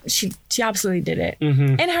 She absolutely did it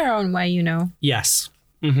in her own way, you know. Yes,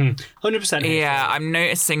 100%. Yeah, I'm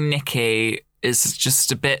noticing Nikki is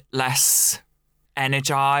just a bit less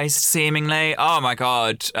energized, seemingly. Oh my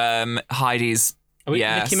God, Heidi's.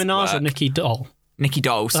 Nicki Minaj or Nicki Doll? Nicki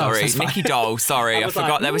Doll, sorry. that's fine. Nicki Doll, sorry. I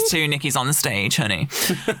forgot like, there was 2 Nickis on the stage, honey.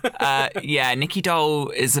 Nicki Doll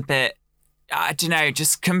is a bit, I don't know,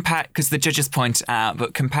 just compared, because the judges point out,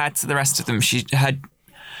 but compared to the rest of them, she had,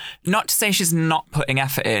 not to say she's not putting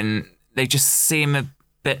effort in, they just seem a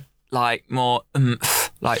bit like more,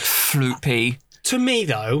 like floopy. To me,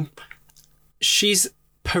 though, she's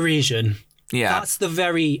Parisian. Yeah. That's the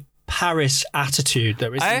very Paris attitude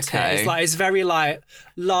there, isn't it? It's very like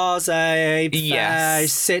laissez-faire,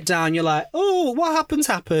 sit down, you're like, oh, what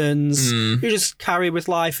happens. You just carry with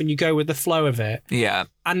life and you go with the flow of it. Yeah.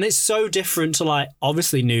 And it's so different to like,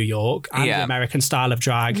 obviously New York and the American style of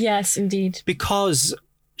drag. Yes, indeed. Because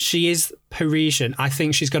she is Parisian, I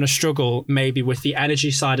think she's going to struggle maybe with the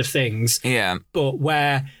energy side of things. Yeah. But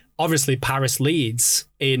where obviously Paris leads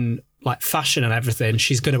in like fashion and everything,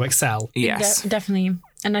 she's going to excel. Yes. Definitely.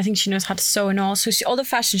 And I think she knows how to sew and all. So all the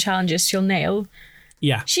fashion challenges she'll nail.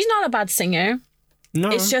 Yeah. She's not a bad singer. No.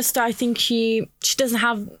 It's just I think she doesn't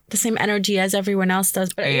have the same energy as everyone else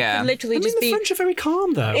does. But it could literally the French are very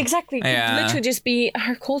calm though. Exactly. It could literally just be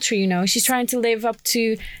her culture, you know. She's trying to live up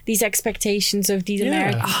to these expectations of these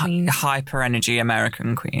American queens. Hyper energy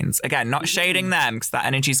American queens. Again, not shading them because that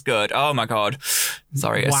energy's good. Oh my God.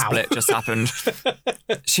 Sorry, a split just happened.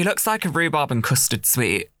 She looks like a rhubarb and custard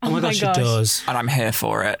sweet. Oh my gosh, she does. And I'm here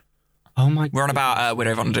for it. Oh my God. We're on about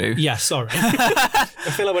Widow Von Du. Yeah, sorry. I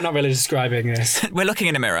feel like we're not really describing this. We're looking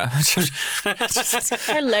in a mirror.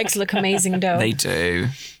 Her legs look amazing though. They do.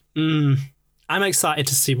 I'm excited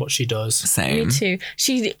to see what she does. Same. Me too.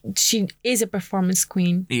 She is a performance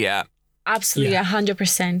queen. Yeah. Absolutely,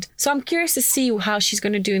 100%. So I'm curious to see how she's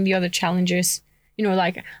going to do in the other challenges. You know,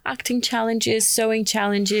 like acting challenges, sewing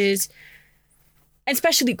challenges, and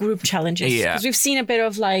especially group challenges. Yeah. Because we've seen a bit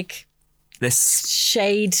of like this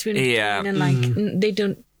shade and like they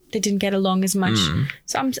didn't get along as much.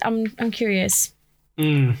 So I'm curious.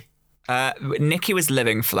 Nikki was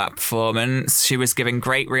living for that performance. She was giving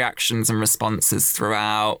great reactions and responses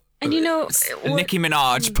throughout. And you know, Nicki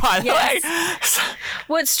Minaj, by the way.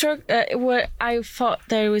 What I thought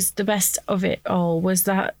there was the best of it all was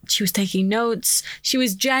that she was taking notes. She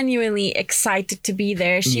was genuinely excited to be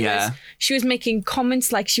there. She was making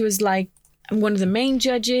comments like she was like one of the main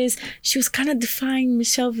judges. She was kind of defying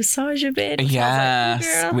Michelle Visage a bit.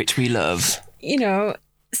 Yes, which we love. You know,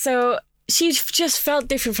 so she just felt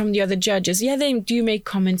different from the other judges. Yeah, they do make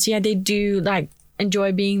comments. Yeah, they do like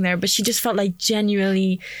enjoy being there, but she just felt like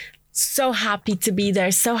genuinely so happy to be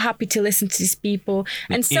there, so happy to listen to these people,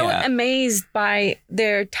 and so amazed by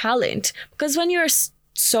their talent. Because when you're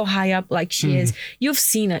so high up like she is, you've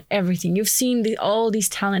seen everything. You've seen all these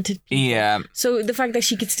talented people. Yeah. So the fact that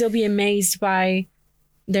she could still be amazed by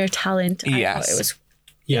their talent, I thought it was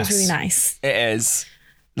really nice. It is.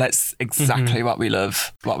 That's exactly what we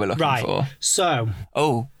love, what we're looking for. So.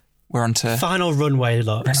 Oh, we're on to final runway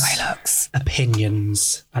looks.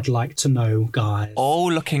 Opinions. I'd like to know, guys. All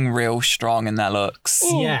looking real strong in their looks.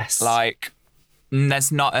 Yes. Like,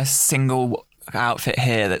 there's not a single outfit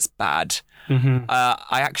here that's bad. I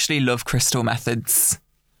actually love Crystal Method's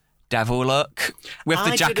devil look with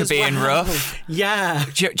the jacket being rough. Yeah.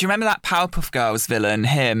 Do you remember that Powerpuff Girls villain,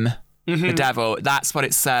 him, the devil? That's what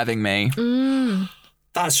it's serving me.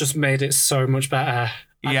 That's just made it so much better.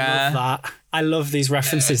 I love that. I love these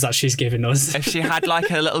references that she's giving us. If she had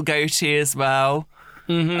like a little goatee as well.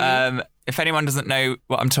 If anyone doesn't know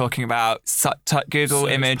what I'm talking about, Google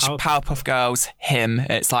image Powerpuff Girls, him.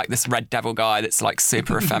 It's like this red devil guy that's like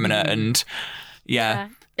super effeminate and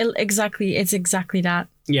exactly. It's exactly that.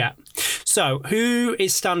 Yeah. So who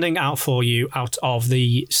is standing out for you out of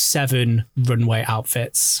the 7 runway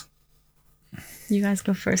outfits? You guys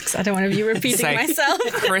go first because I don't want to be repeating myself.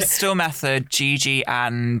 Crystal Method, Gigi,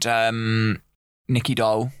 and Nicki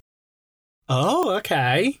Doll. Oh,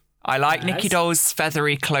 okay. I like Nicki Doll's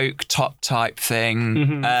feathery cloak top type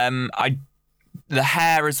thing. The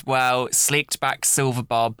hair as well, sleeked back silver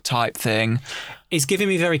bob type thing. It's giving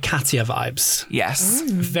me very Katia vibes. Yes.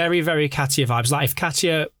 Very, very Katia vibes. Like if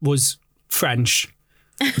Katia was French,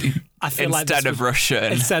 I feel like instead of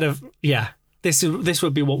Russian. This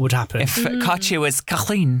would be what would happen. If Katya was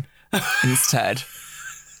Karin instead.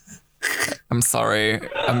 I'm sorry.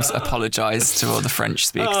 Apologise to all the French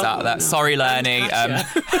speakers out there. Sorry, Lernie.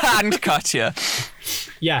 And Katya.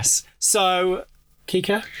 Yes. So,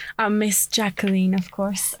 Kika? Miss Jacqueline, of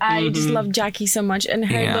course. I just love Jackie so much. And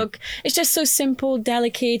her look, it's just so simple,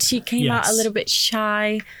 delicate. She came out a little bit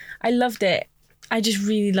shy. I loved it. I just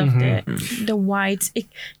really loved it. The white, it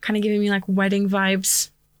kind of giving me like wedding vibes.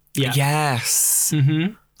 Yeah. Yes.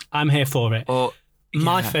 I'm here for it. Or,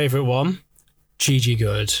 My favourite one, Gigi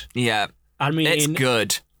Good. Yeah. I mean, It's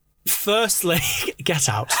good. Firstly, get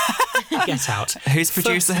out. Get out. Who's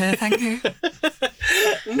producer here? Thank you.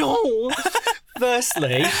 No.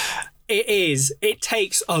 Firstly, it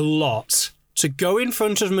takes a lot to go in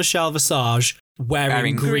front of Michelle Visage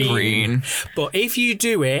wearing green. But if you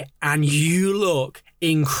do it and you look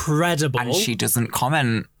incredible. And she doesn't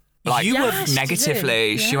comment. Like, You were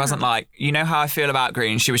negatively. She wasn't like, you know how I feel about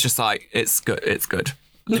green? She was just like, it's good. It's good.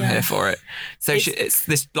 I'm here for it. So it's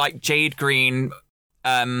this like jade green,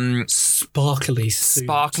 sparkly suit.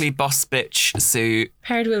 sparkly boss bitch suit.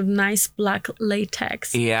 Paired with nice black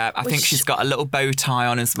latex. Yeah, I think she's got a little bow tie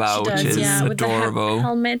on as well, She does, which is with the adorable.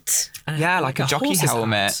 helmet. Yeah, like a jockey horse's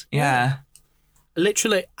helmet. hat. Yeah.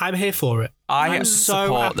 Literally, I'm here for it. I'm so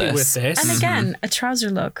support happy this. with this. And again, a trouser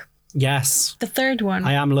look. Yes, The third one.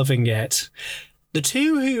 I am loving it. The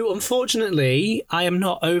two who, unfortunately, I am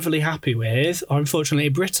not overly happy with are unfortunately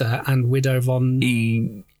Britta and Widow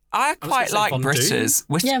Von... I quite say like Von Britta's.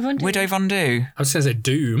 Yeah, Von Doom. Widow Von Doom. I was going to say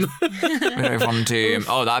Doom. Widow Von Doom.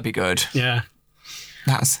 Oh, that'd be good. Yeah.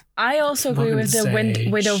 That's I also agree with the Sage.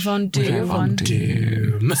 Widow Von Widow Doom. Von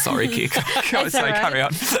Doom. Sorry, Kika. It's Sorry, alright. carry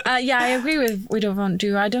on. Yeah, I agree with Widow Von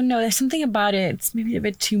Doom. I don't know. There's something about it. It's maybe a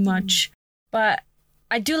bit too much. But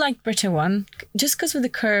I do like Britta one. Just because with the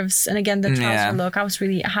curves and again, the trouser Yeah. look, I was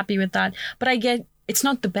really happy with that. But I get it's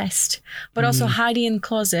not the best. But also Heidi in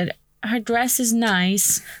Closet. Her dress is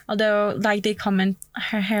nice. Although, like they comment,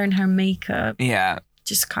 her hair and her makeup Yeah.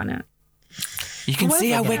 just kind of... You can see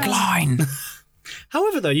her wig line.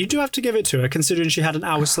 However, though, you do have to give it to her, considering she had an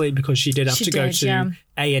hour's sleep because she did have She to go did, to yeah.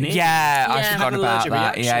 A&E. Yeah, I Yeah. forgot about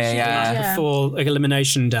that. Yeah, She didn't have yeah. a Yeah. full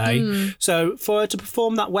elimination day. So for her to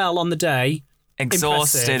perform that well on the day,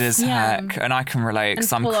 Exhausted Impressive. as Yeah. heck. And I can relate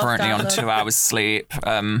because I'm pull off currently that on look. 2 hours sleep.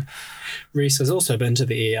 Reese has also been to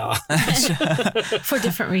the ER. For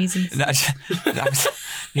different reasons.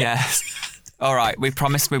 Yes. All right, we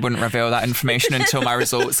promised we wouldn't reveal that information until my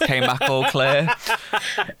results came back all clear.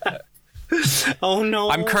 Oh no.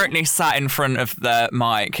 I'm currently sat in front of the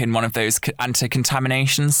mic in one of those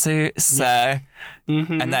anti-contamination suits. And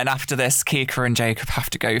then after this, Kika and Jacob have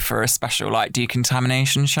to go for a special like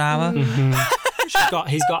decontamination shower.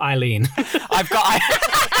 He's got Eileen. I've got.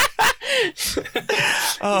 He's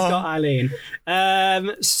got Eileen.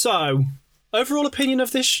 So, overall opinion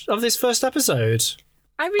of this first episode.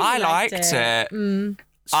 I really I liked it.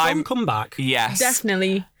 Strong comeback. Yes,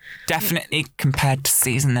 Definitely. compared to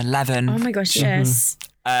season 11. Oh my gosh, yes.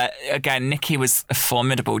 Again, Nikki was a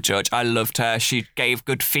formidable judge. I loved her. She gave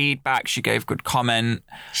good feedback. She gave good comment.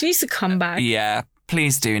 She needs to come back. Yeah,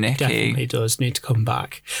 please do, Nikki. Definitely does need to come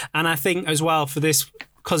back. And I think as well for this,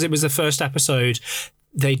 because it was the first episode,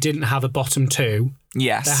 they didn't have a bottom two.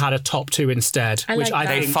 Yes. They had a top two instead. I like that.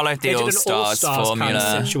 They think followed the they did an All-Stars All-Stars formula.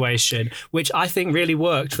 kind of situation, which I think really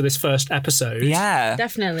worked for this first episode. Yeah.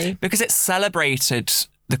 Definitely. Because it celebrated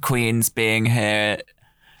the queens being here.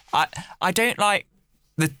 I don't like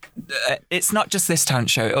it's not just this talent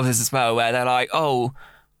show, others as well, where they're like, oh,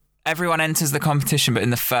 everyone enters the competition, but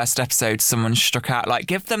in the first episode, someone struck out. Like,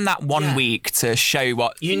 give them that 1 week to show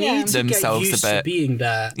what You need to get themselves used a bit. to being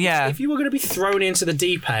there. Yeah. If you were going to be thrown into the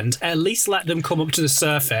deep end, at least let them come up to the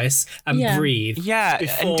surface and Yeah. breathe. Yeah,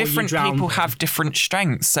 before and you different drown people them. have different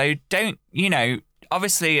strengths. So don't,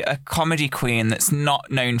 obviously a comedy queen that's not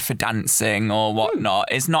known for dancing or whatnot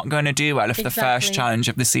is not going to do well if the first Exactly. challenge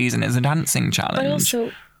of the season is a dancing challenge. But also,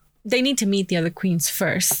 they need to meet the other queens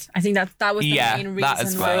first. I think that was the main that reason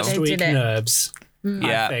as why well. they First week did it. nerves,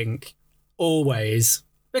 Yeah. I think. Always.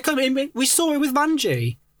 Because we saw it with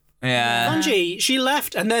Vanjie. Yeah. Vanjie, she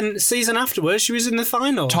left, and then season afterwards, she was in the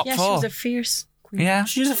final. Top Yeah, she four. was a fierce queen. Yeah.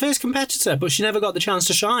 She was a fierce competitor, but she never got the chance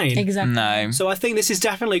to shine. Exactly. No. So I think this is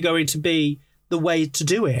definitely going to be the way to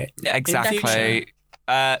do it. Exactly.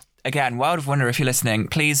 Again, World of Wonder, if you're listening,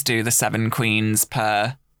 please do the 7 queens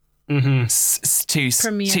per Premiere, two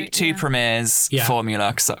yeah. premieres Yeah.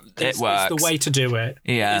 formula because it works. It's the way to do it.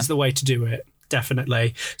 Yeah. It's the way to do it.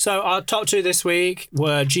 Definitely. So our top two this week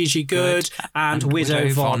were Gigi Good and Widow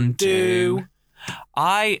Von Doom.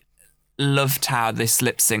 I loved how this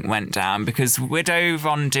lip sync went down because Widow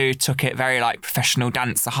Von Doom took it very like professional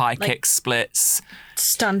dancer, high kick splits.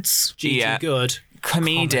 Stunts. Gigi Yeah. Good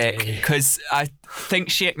comedic because I think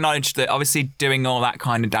she acknowledged that obviously doing all that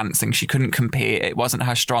kind of dancing, she couldn't compete. It wasn't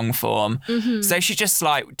her strong form. So she just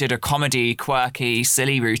like did a comedy, quirky,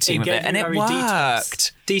 silly routine with it, and it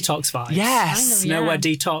worked. Detox vibes. Yes. You know, where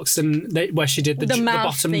Detox and where she did the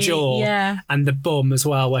bottom thing, jaw and the bum as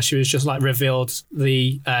well, where she was just like revealed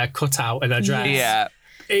the cutout in her dress. Yeah.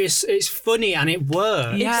 It's funny and it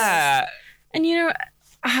works. Yeah. And you know,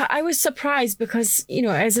 I was surprised because, you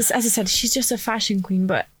know, as I said, she's just a fashion queen,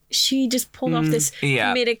 but she just pulled off this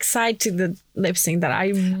comedic side to the lip sync that I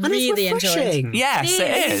really enjoyed. Yes,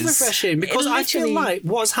 it is. It's refreshing because I feel like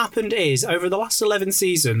what's happened is over the last 11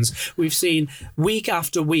 seasons, we've seen week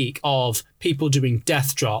after week of people doing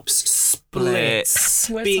death drops, splits,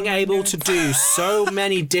 being able to do so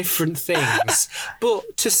many different things,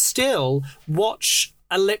 but to still watch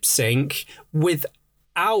a lip sync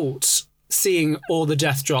without seeing all the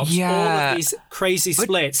death drops, all of these crazy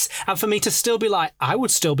splits, and for me to still be like, I would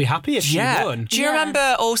still be happy if she won. Do you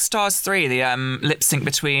remember All Stars 3, the lip sync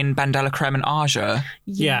between Bandela Creme and Aja?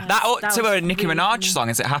 Yeah. That to a Nicki Minaj song,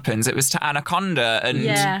 as it happens. It was to Anaconda,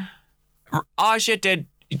 and Aja did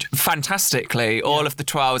fantastically all of the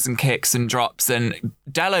twirls and kicks and drops, and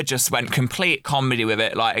Della just went complete comedy with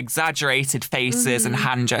it, like exaggerated faces and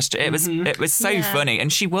hand gesture. It was so funny,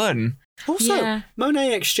 and she won. Also,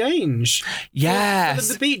 Monet Exchange. Yes.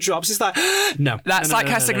 The beat drops. It's like, no. That's like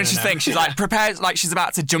her signature thing. She's like prepared, like she's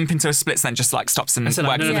about to jump into a splits, then just like stops and works with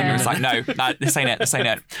her finger. It's like, no, this ain't it.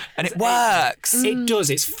 And it works. It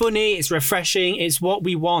does. It's funny. It's refreshing. It's what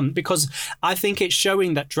we want, because I think it's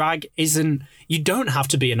showing that drag isn't, you don't have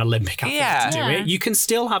to be an Olympic athlete to do it. You can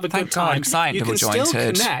still have a good time. You can still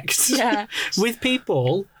connect with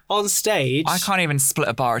people on stage. I can't even split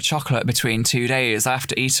a bar of chocolate between 2 days. I have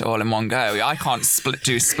to eat it all in one go. I can't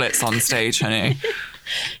do splits on stage, honey.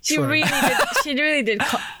 She really did.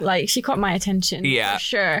 She caught my attention. Yeah, for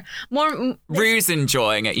sure. Rue's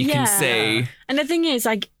enjoying it. You can see. And the thing is,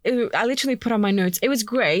 like, I literally put on my notes. It was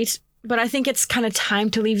great, but I think it's kind of time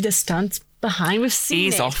to leave the stunts behind. We've seen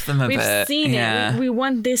Ease off them a bit. We've seen it. We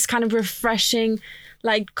want this kind of refreshing,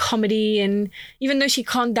 like, comedy, and even though she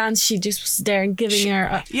can't dance, she just was there and giving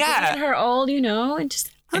her all, you know,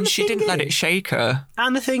 and she didn't let it shake her.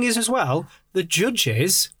 And the thing is as well, the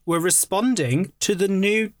judges were responding to the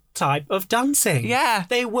new type of dancing. Yeah.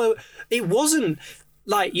 It wasn't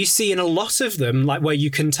like you see in a lot of them, like where you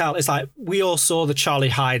can tell, it's like, we all saw the Charlie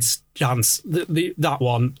Hides dance, that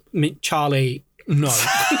one, Charlie, no.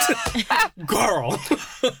 Girl.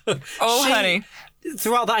 Honey.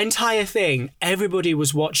 Throughout that entire thing, everybody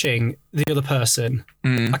was watching the other person.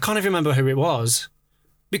 I can't even remember who it was,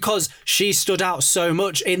 because she stood out so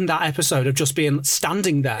much in that episode of just being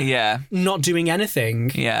standing there, not doing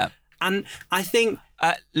anything. Yeah. And I think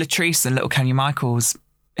Latrice and Little Kenya Michaels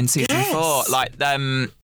in season 4, like where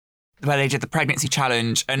they did the pregnancy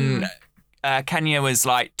challenge, and Kenya was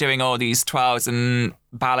like doing all these twirls and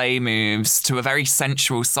ballet moves to a very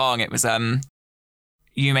sensual song. It was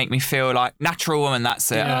You Make Me Feel Like Natural Woman,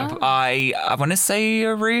 that's it. Yeah. I want to say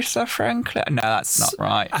Aretha Franklin. No, that's not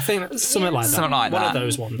right. I think something like that. Something like One that. of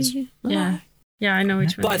those ones. Yeah, I know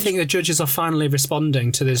which one. But I think the judges are finally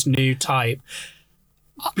responding to this new type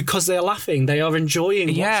because they're laughing. They are enjoying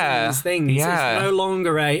watching these things. Yeah. It's no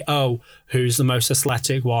longer who's the most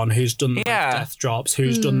athletic one, who's done the most death drops,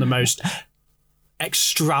 who's done the most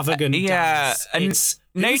extravagant dance. And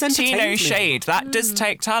no tea, no shade. That does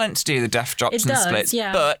take talent to do the death drops and splits.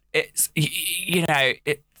 Yeah. But it's,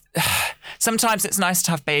 sometimes it's nice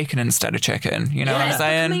to have bacon instead of chicken. You know what I'm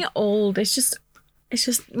saying? It's becoming old. It's just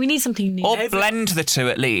we need something new. Or blend the two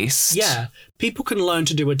at least. Yeah. People can learn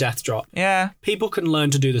to do a death drop. Yeah. People can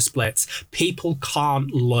learn to do the splits. People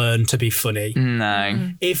can't learn to be funny.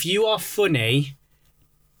 No. If you are funny,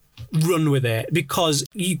 run with it, because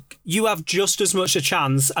you have just as much a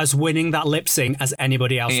chance as winning that lip sync as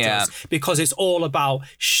anybody else does, because it's all about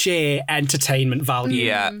sheer entertainment value.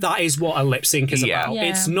 That is what a lip sync is about.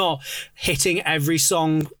 It's not hitting every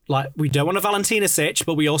song. Like, we don't want a Valentina Sitch,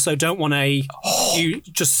 but we also don't want you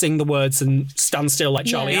just sing the words and stand still like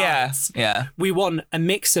Charlie Hides. We want a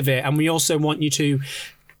mix of it, and we also want you to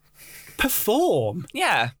perform.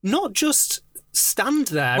 Not just stand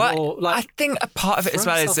there. I think a part of it as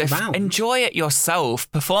well is enjoy it yourself,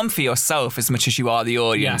 perform for yourself as much as you are the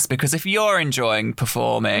audience, because if you're enjoying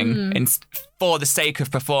performing for the sake of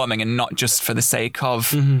performing and not just for the sake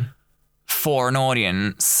of for an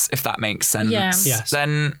audience, if that makes sense,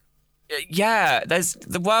 then there's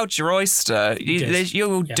the world's your oyster. You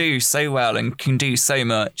will do so well and can do so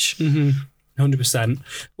much. 100%.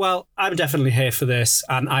 Well, I'm definitely here for this,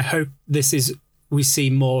 and I hope we see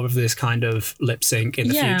more of this kind of lip sync in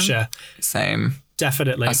the future. Same.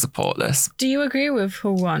 definitely. I support this. Do you agree with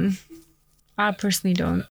who won? I personally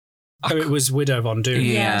don't. So it was Widow Von Doom,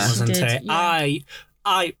 Yeah. wasn't she did, it? yeah.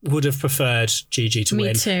 I would have preferred Gigi to Me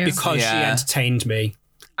win too. because she Yeah. entertained me.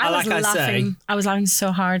 I was laughing. I was laughing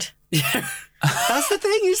so hard. That's the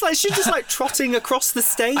thing. It's like she's just like trotting across the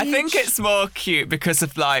stage. I think it's more cute because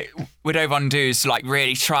of like Widow Von Doom's like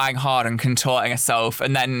really trying hard and contorting herself,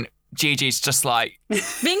 and then Gigi's just like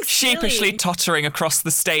Being sheepishly silly. tottering across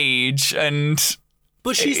the stage, and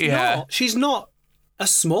But she's Yeah. not. She's not a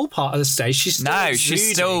small part of the stage. She's still no,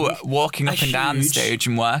 she's still exuding walking up a and down the huge stage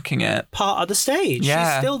and working it. part of the stage.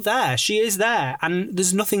 Yeah. She's still there. She is there. And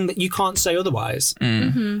there's nothing that you can't say otherwise.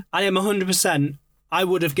 Mm. I am 100%. I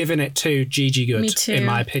would have given it to Gigi Good, Me too. in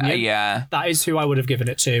my opinion. Yeah. That is who I would have given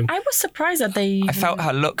it to. I was surprised that they. I felt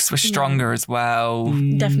her looks were stronger as well.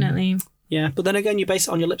 Definitely. Yeah. But then again, you base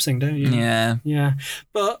it on your lip sync, don't you? Yeah. Yeah.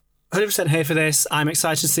 But 100% here for this. I'm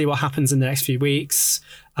excited to see what happens in the next few weeks.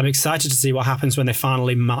 I'm excited to see what happens when they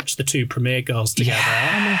finally match the two Premiere girls together.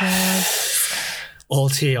 Oh my god. All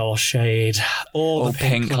tea, all shade, all All the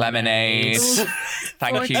pink lemonade. lemonades.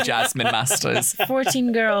 Thank you, Jasmine Masters.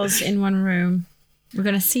 14 girls in one room. We're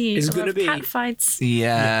gonna see It's a lot gonna of be- cat fights.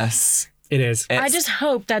 Yes. It is. I It's- just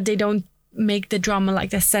hope that they don't make the drama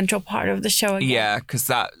like the central part of the show again. Yeah, because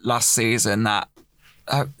that last season,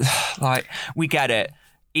 like, we get it.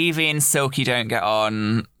 Evie and Silky don't get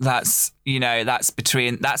on. That's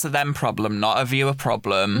a them problem, not a viewer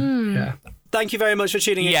problem. Yeah. Thank you very much for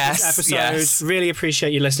tuning in to this Yes, episode. yes. Really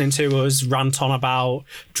appreciate you listening to us rant on about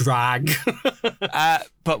drag.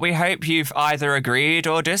 But we hope you've either agreed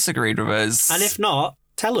or disagreed with us. And if not,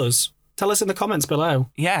 tell us. Tell us in the comments below.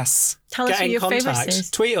 yes, Tell us Get who in your favourite contact.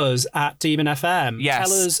 is. Tweet us at Demon FM. Yes.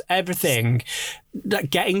 Tell us everything.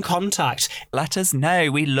 Get in contact. let us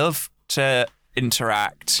know. We love to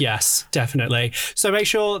interact. Yes, definitely. So make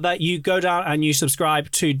sure that you go down and you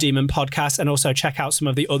subscribe to Demon Podcast and also check out some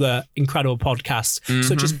of the other incredible podcasts,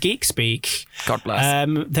 such as Geek Speak. God bless.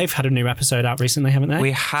 They've had a new episode out recently, haven't they?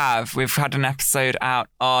 We've had an episode out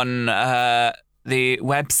on the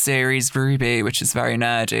web series Ruby, which is very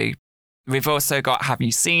nerdy. We've also got Have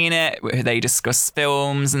You Seen It, where they discuss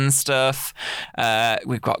films and stuff.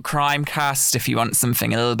 We've got Crimecast if you want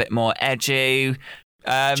something a little bit more edgy.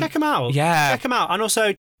 Check them out. yeah. Check them out. And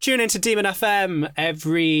also tune into Demon FM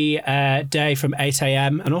every day from 8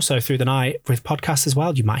 a.m. and also through the night with podcasts as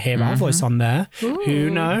well. You might hear our voice on there. Who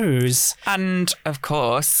knows? And of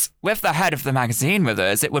course, with the head of the magazine with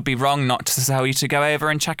us, it would be wrong not to tell you to go over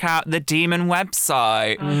and check out the Demon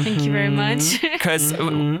website. Oh, thank you very much. Because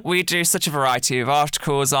we do such a variety of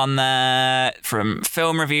articles on there, from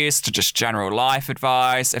film reviews to just general life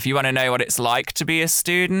advice. If you want to know what it's like to be a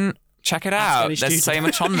student, check it out. any There's so student.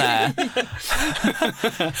 much on there.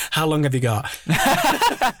 How long have you got?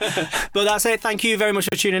 But that's it. Thank you very much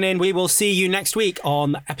for tuning in. We will see you next week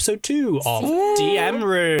on episode 2 of DM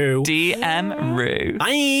Roo. DM Roo.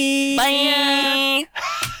 Bye.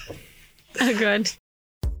 Bye. Oh, good.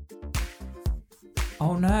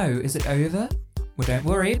 Oh no, is it over? Well, don't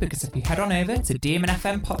worry, because if you head on over to Demon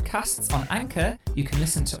FM Podcasts on Anchor, you can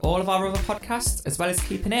listen to all of our other podcasts, as well as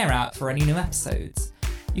keep an ear out for any new episodes.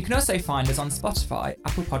 You can also find us on Spotify,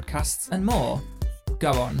 Apple Podcasts, and more.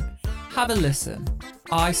 Go on, have a listen.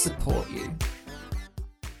 I support you.